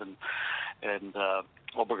 resolve and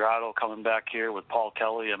Obrigado coming back here with Paul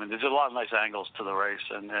Kelly. I mean, there's a lot of nice angles to the race,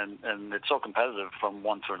 and it's so competitive from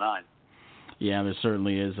 1 through 9. Yeah, there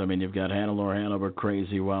certainly is. I mean, you've got Hannelore Hanover,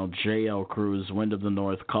 Crazy Wild, JL Cruz, Wind of the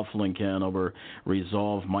North, Cufflink Hanover,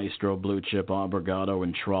 Resolve, Maestro, Blue Chip, Obrigado,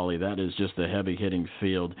 and Trolley. That is just a heavy-hitting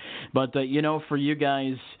field. But, for you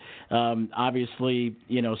guys, obviously,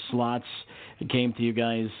 slots came to you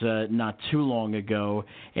guys not too long ago,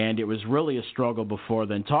 and it was really a struggle before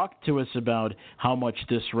then. Talk to us about how much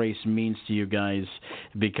this race means to you guys,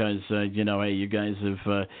 because, you guys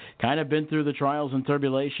have kind of been through the trials and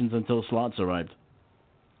tribulations until slots arrived.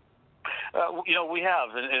 We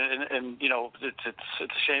have, and it's a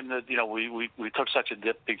shame that we took such a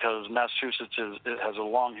dip, because Massachusetts has a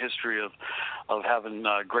long history of having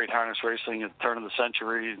great harness racing at the turn of the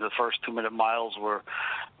century. The first 2-minute miles were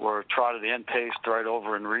trotted and paced right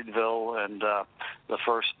over in Reedville, and the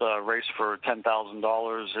first race for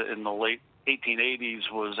 $10,000 in the late 1880s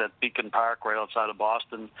was at Beacon Park right outside of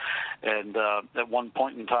Boston, and at one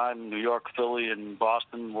point in time, New York, Philly, and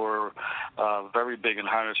Boston were very big in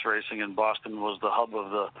harness racing, and Boston was the hub of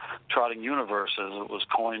the trotting universe, as it was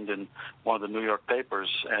coined in one of the New York papers.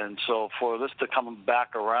 And so for this to come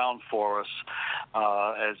back around for us,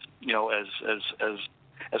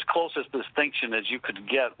 as close as distinction as you could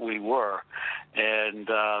get, we were. And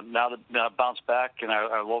now that bounce back, and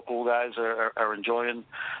our local guys are enjoying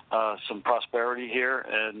some prosperity here,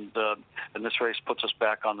 and this race puts us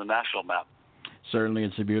back on the national map. Certainly,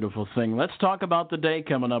 it's a beautiful thing. Let's talk about the day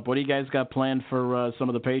coming up. What do you guys got planned for some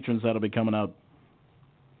of the patrons that'll be coming out?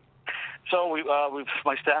 So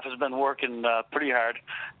my staff has been working pretty hard.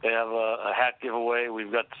 They have a hat giveaway.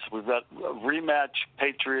 We've got rematch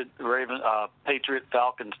Patriot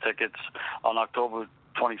Falcons tickets on October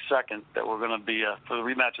 22nd that we're going to be for the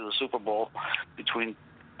rematch of the Super Bowl between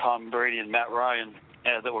Tom Brady and Matt Ryan.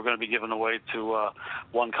 That we're going to be giving away to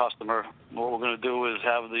one customer. What we're going to do is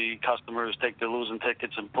have the customers take their losing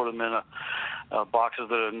tickets and put them in a boxes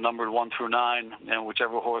that are numbered 1 through 9, and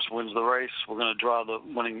whichever horse wins the race, we're going to draw the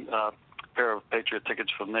winning pair of Patriot tickets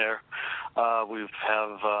from there. We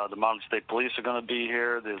have the Mounted State Police are going to be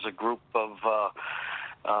here. There's a group of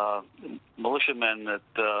militiamen that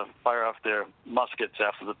fire off their muskets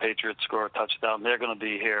after the Patriots score a touchdown. They're going to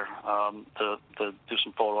be here to do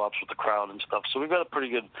some photo ops with the crowd and stuff. So we've got a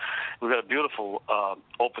beautiful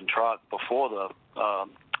open trot before the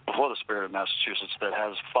Spirit of Massachusetts that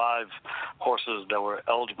has 5 horses that were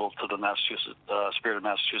eligible to the Spirit of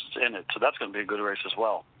Massachusetts in it. So that's going to be a good race as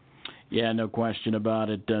well. Yeah, no question about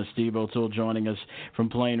it. Steve O'Toole joining us from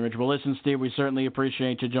Plainridge. Well, listen, Steve, we certainly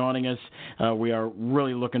appreciate you joining us. We are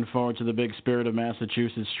really looking forward to the big Spirit of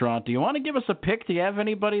Massachusetts trot. Do you want to give us a pick? Do you have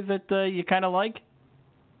anybody that you kind of like?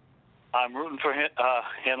 I'm rooting for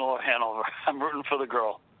Hanover. I'm rooting for the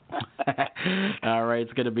girl. All right,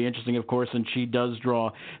 it's going to be interesting, of course, and she does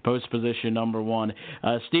draw post position number 1.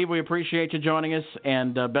 Steve, we appreciate you joining us,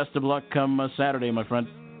 and best of luck come Saturday, my friend.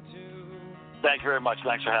 Thank you very much.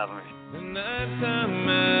 Thanks for having me. The nighttime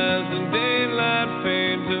as the daylight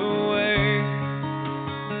fades away.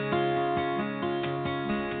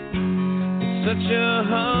 It's such a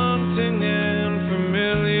haunting and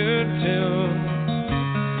familiar tune.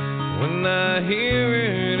 When I hear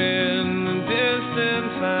it in the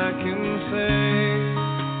distance, I can say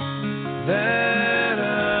that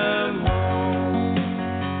I'm home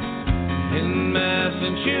in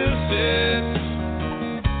Massachusetts.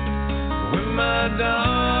 My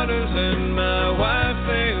daughters and my wife,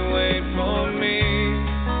 they wait for me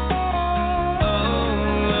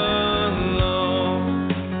all alone.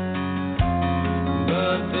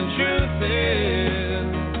 But the truth is,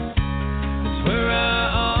 it's where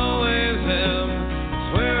I always am,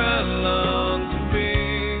 it's where I long to be,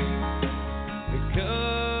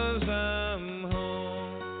 because I'm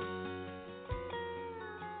home.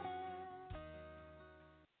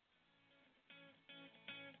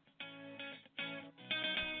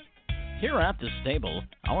 Here at the stable,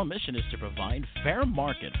 our mission is to provide fair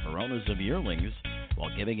market for owners of yearlings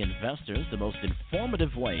while giving investors the most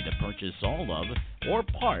informative way to purchase all of or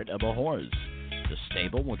part of a horse. The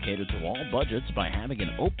stable will cater to all budgets by having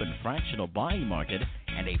an open fractional buying market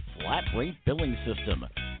and a flat rate billing system.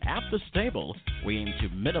 At the stable, we aim to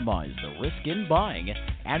minimize the risk in buying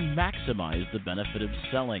and maximize the benefit of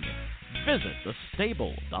selling. Visit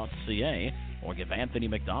thestable.ca or give Anthony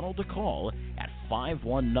McDonald a call at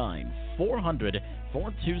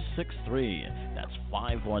 519-400-4263. That's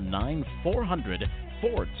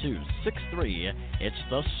 519-400-4263. It's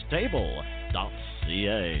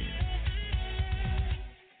thestable.ca.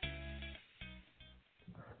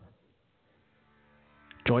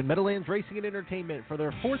 Join Meadowlands Racing and Entertainment for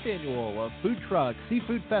their 4th annual Food Truck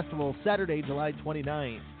Seafood Festival, Saturday, July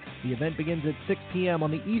 29th. The event begins at 6 p.m.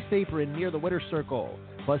 on the East Apron near the Winter Circle.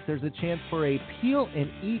 Plus, there's a chance for a peel and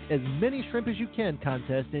eat as many shrimp as you can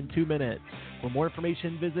contest in 2 minutes. For more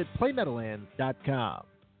information, visit playmeadowlands.com.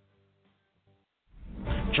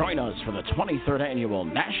 Join us for the 23rd Annual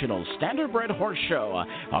National Standardbred Horse Show,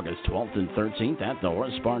 August 12th and 13th at the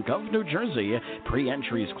Horse Park of New Jersey.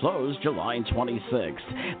 Pre-entries close July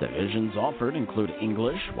 26th. Divisions offered include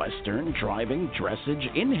English, Western, driving,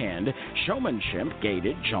 dressage, in-hand, showmanship,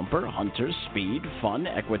 gaited, jumper, hunter, speed, fun,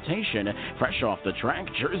 equitation, fresh off the track,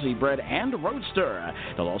 Jersey bred, and roadster.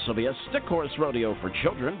 There'll also be a stick horse rodeo for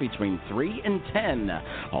children between 3 and 10.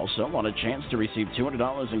 Also, want a chance to receive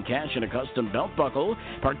 $200 in cash and a custom belt buckle.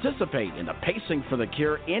 Participate in the Pacing for the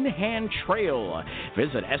Cure in-hand trail.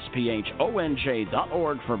 Visit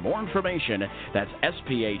SPHONJ.org for more information. That's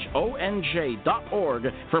SPHONJ.org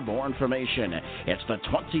for more information. It's the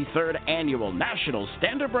 23rd Annual National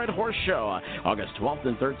Standardbred Horse Show, August 12th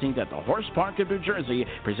and 13th at the Horse Park of New Jersey,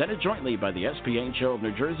 presented jointly by the SPHO of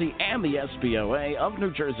New Jersey and the SPOA of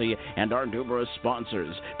New Jersey and our numerous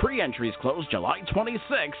sponsors. Pre-entries close July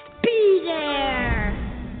 26th. Be there!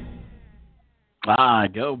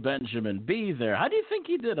 Go Benjamin. Be there. How do you think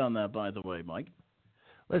he did on that, by the way, Mike?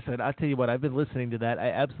 Listen, I'll tell you what, I've been listening to that. I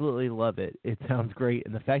absolutely love it. It sounds great,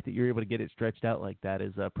 and the fact that you're able to get it stretched out like that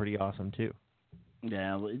is pretty awesome, too.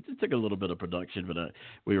 Yeah, it took a little bit of production, but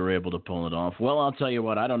we were able to pull it off. Well, I'll tell you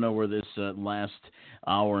what, I don't know where this last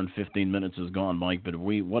hour and 15 minutes has gone, Mike, but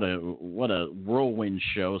what a whirlwind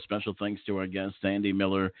show. Special thanks to our guests, Andy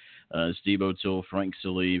Miller, Steve O'Toole, Frank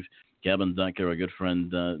Salive, Kevin Decker, our good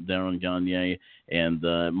friend Darren Gagne,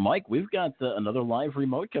 and Mike, we've got another live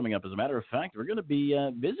remote coming up. As a matter of fact, we're going to be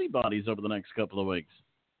busybodies over the next couple of weeks.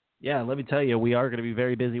 Yeah, let me tell you, we are going to be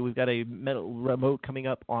very busy. We've got a remote coming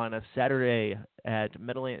up on a Saturday at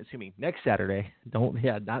Meadowlands. Next Saturday. Don't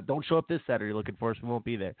show up this Saturday looking for us. We won't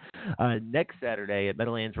be there. Next Saturday at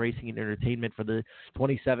Meadowlands Racing and Entertainment for the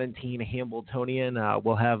 2017 Hambletonian.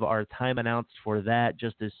 We'll have our time announced for that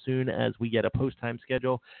just as soon as we get a post-time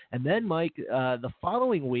schedule. And then, Mike, the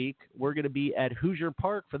following week, we're going to be at Hoosier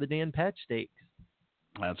Park for the Dan Patch Stakes.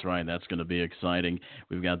 That's right. That's going to be exciting.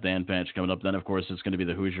 We've got Dan Patch coming up. Then, of course, it's going to be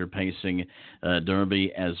the Hoosier Pacing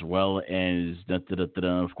Derby as well as,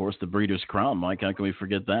 of course, the Breeders' Crown. Mike, how can we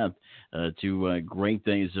forget that? Two great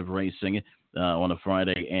days of racing on a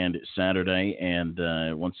Friday and Saturday.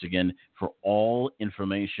 And once again, for all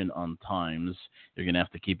information on times, you're going to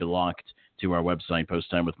have to keep it locked to our website,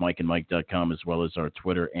 posttimewithmikeandmike.com, as well as our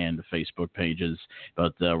Twitter and Facebook pages.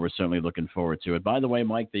 But we're certainly looking forward to it. By the way,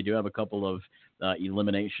 Mike, they do have a couple of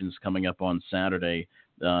eliminations coming up on Saturday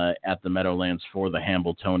at the Meadowlands for the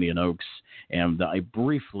Hambletonian Oaks. And I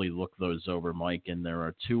briefly looked those over, Mike, and there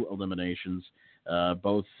are two eliminations,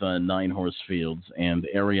 both 9-horse fields, and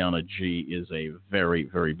Ariana G is a very,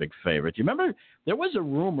 very big favorite. You remember there was a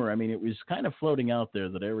rumor, it was kind of floating out there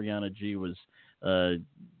that Ariana G was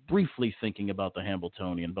briefly thinking about the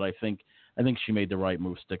Hambletonian, but I think she made the right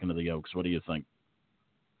move sticking to the Oaks. What do you think?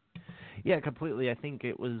 Yeah, completely. I think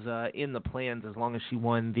it was in the plans as long as she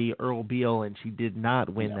won the Earl Beal, and she did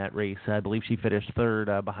not win that race. I believe she finished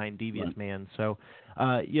third behind Devious Man. So,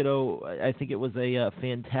 I think it was a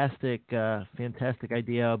fantastic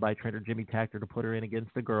idea by trainer Jimmy Takter to put her in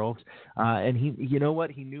against the girls. And he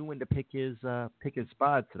knew when to pick his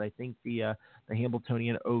spots. And I think the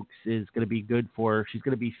Hambletonian Oaks is going to be good for her. She's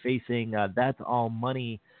going to be facing That's All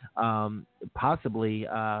Money, possibly.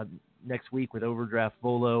 Next week with Overdraft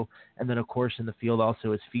Volo, and then of course in the field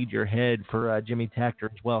also is Feed Your Head for Jimmy Takter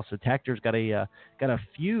as well. So Takter's got a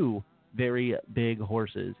few very big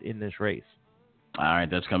horses in this race. All right,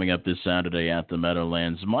 that's coming up this Saturday at the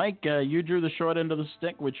Meadowlands. Mike, you drew the short end of the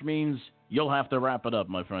stick, which means you'll have to wrap it up,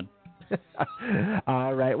 my friend.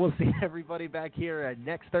 All right, we'll see everybody back here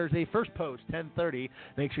next Thursday, first post, 10:30.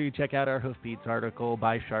 Make sure you check out our Hoofbeats article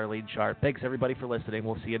by Charlene Sharp. Thanks everybody for listening.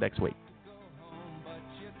 We'll see you next week.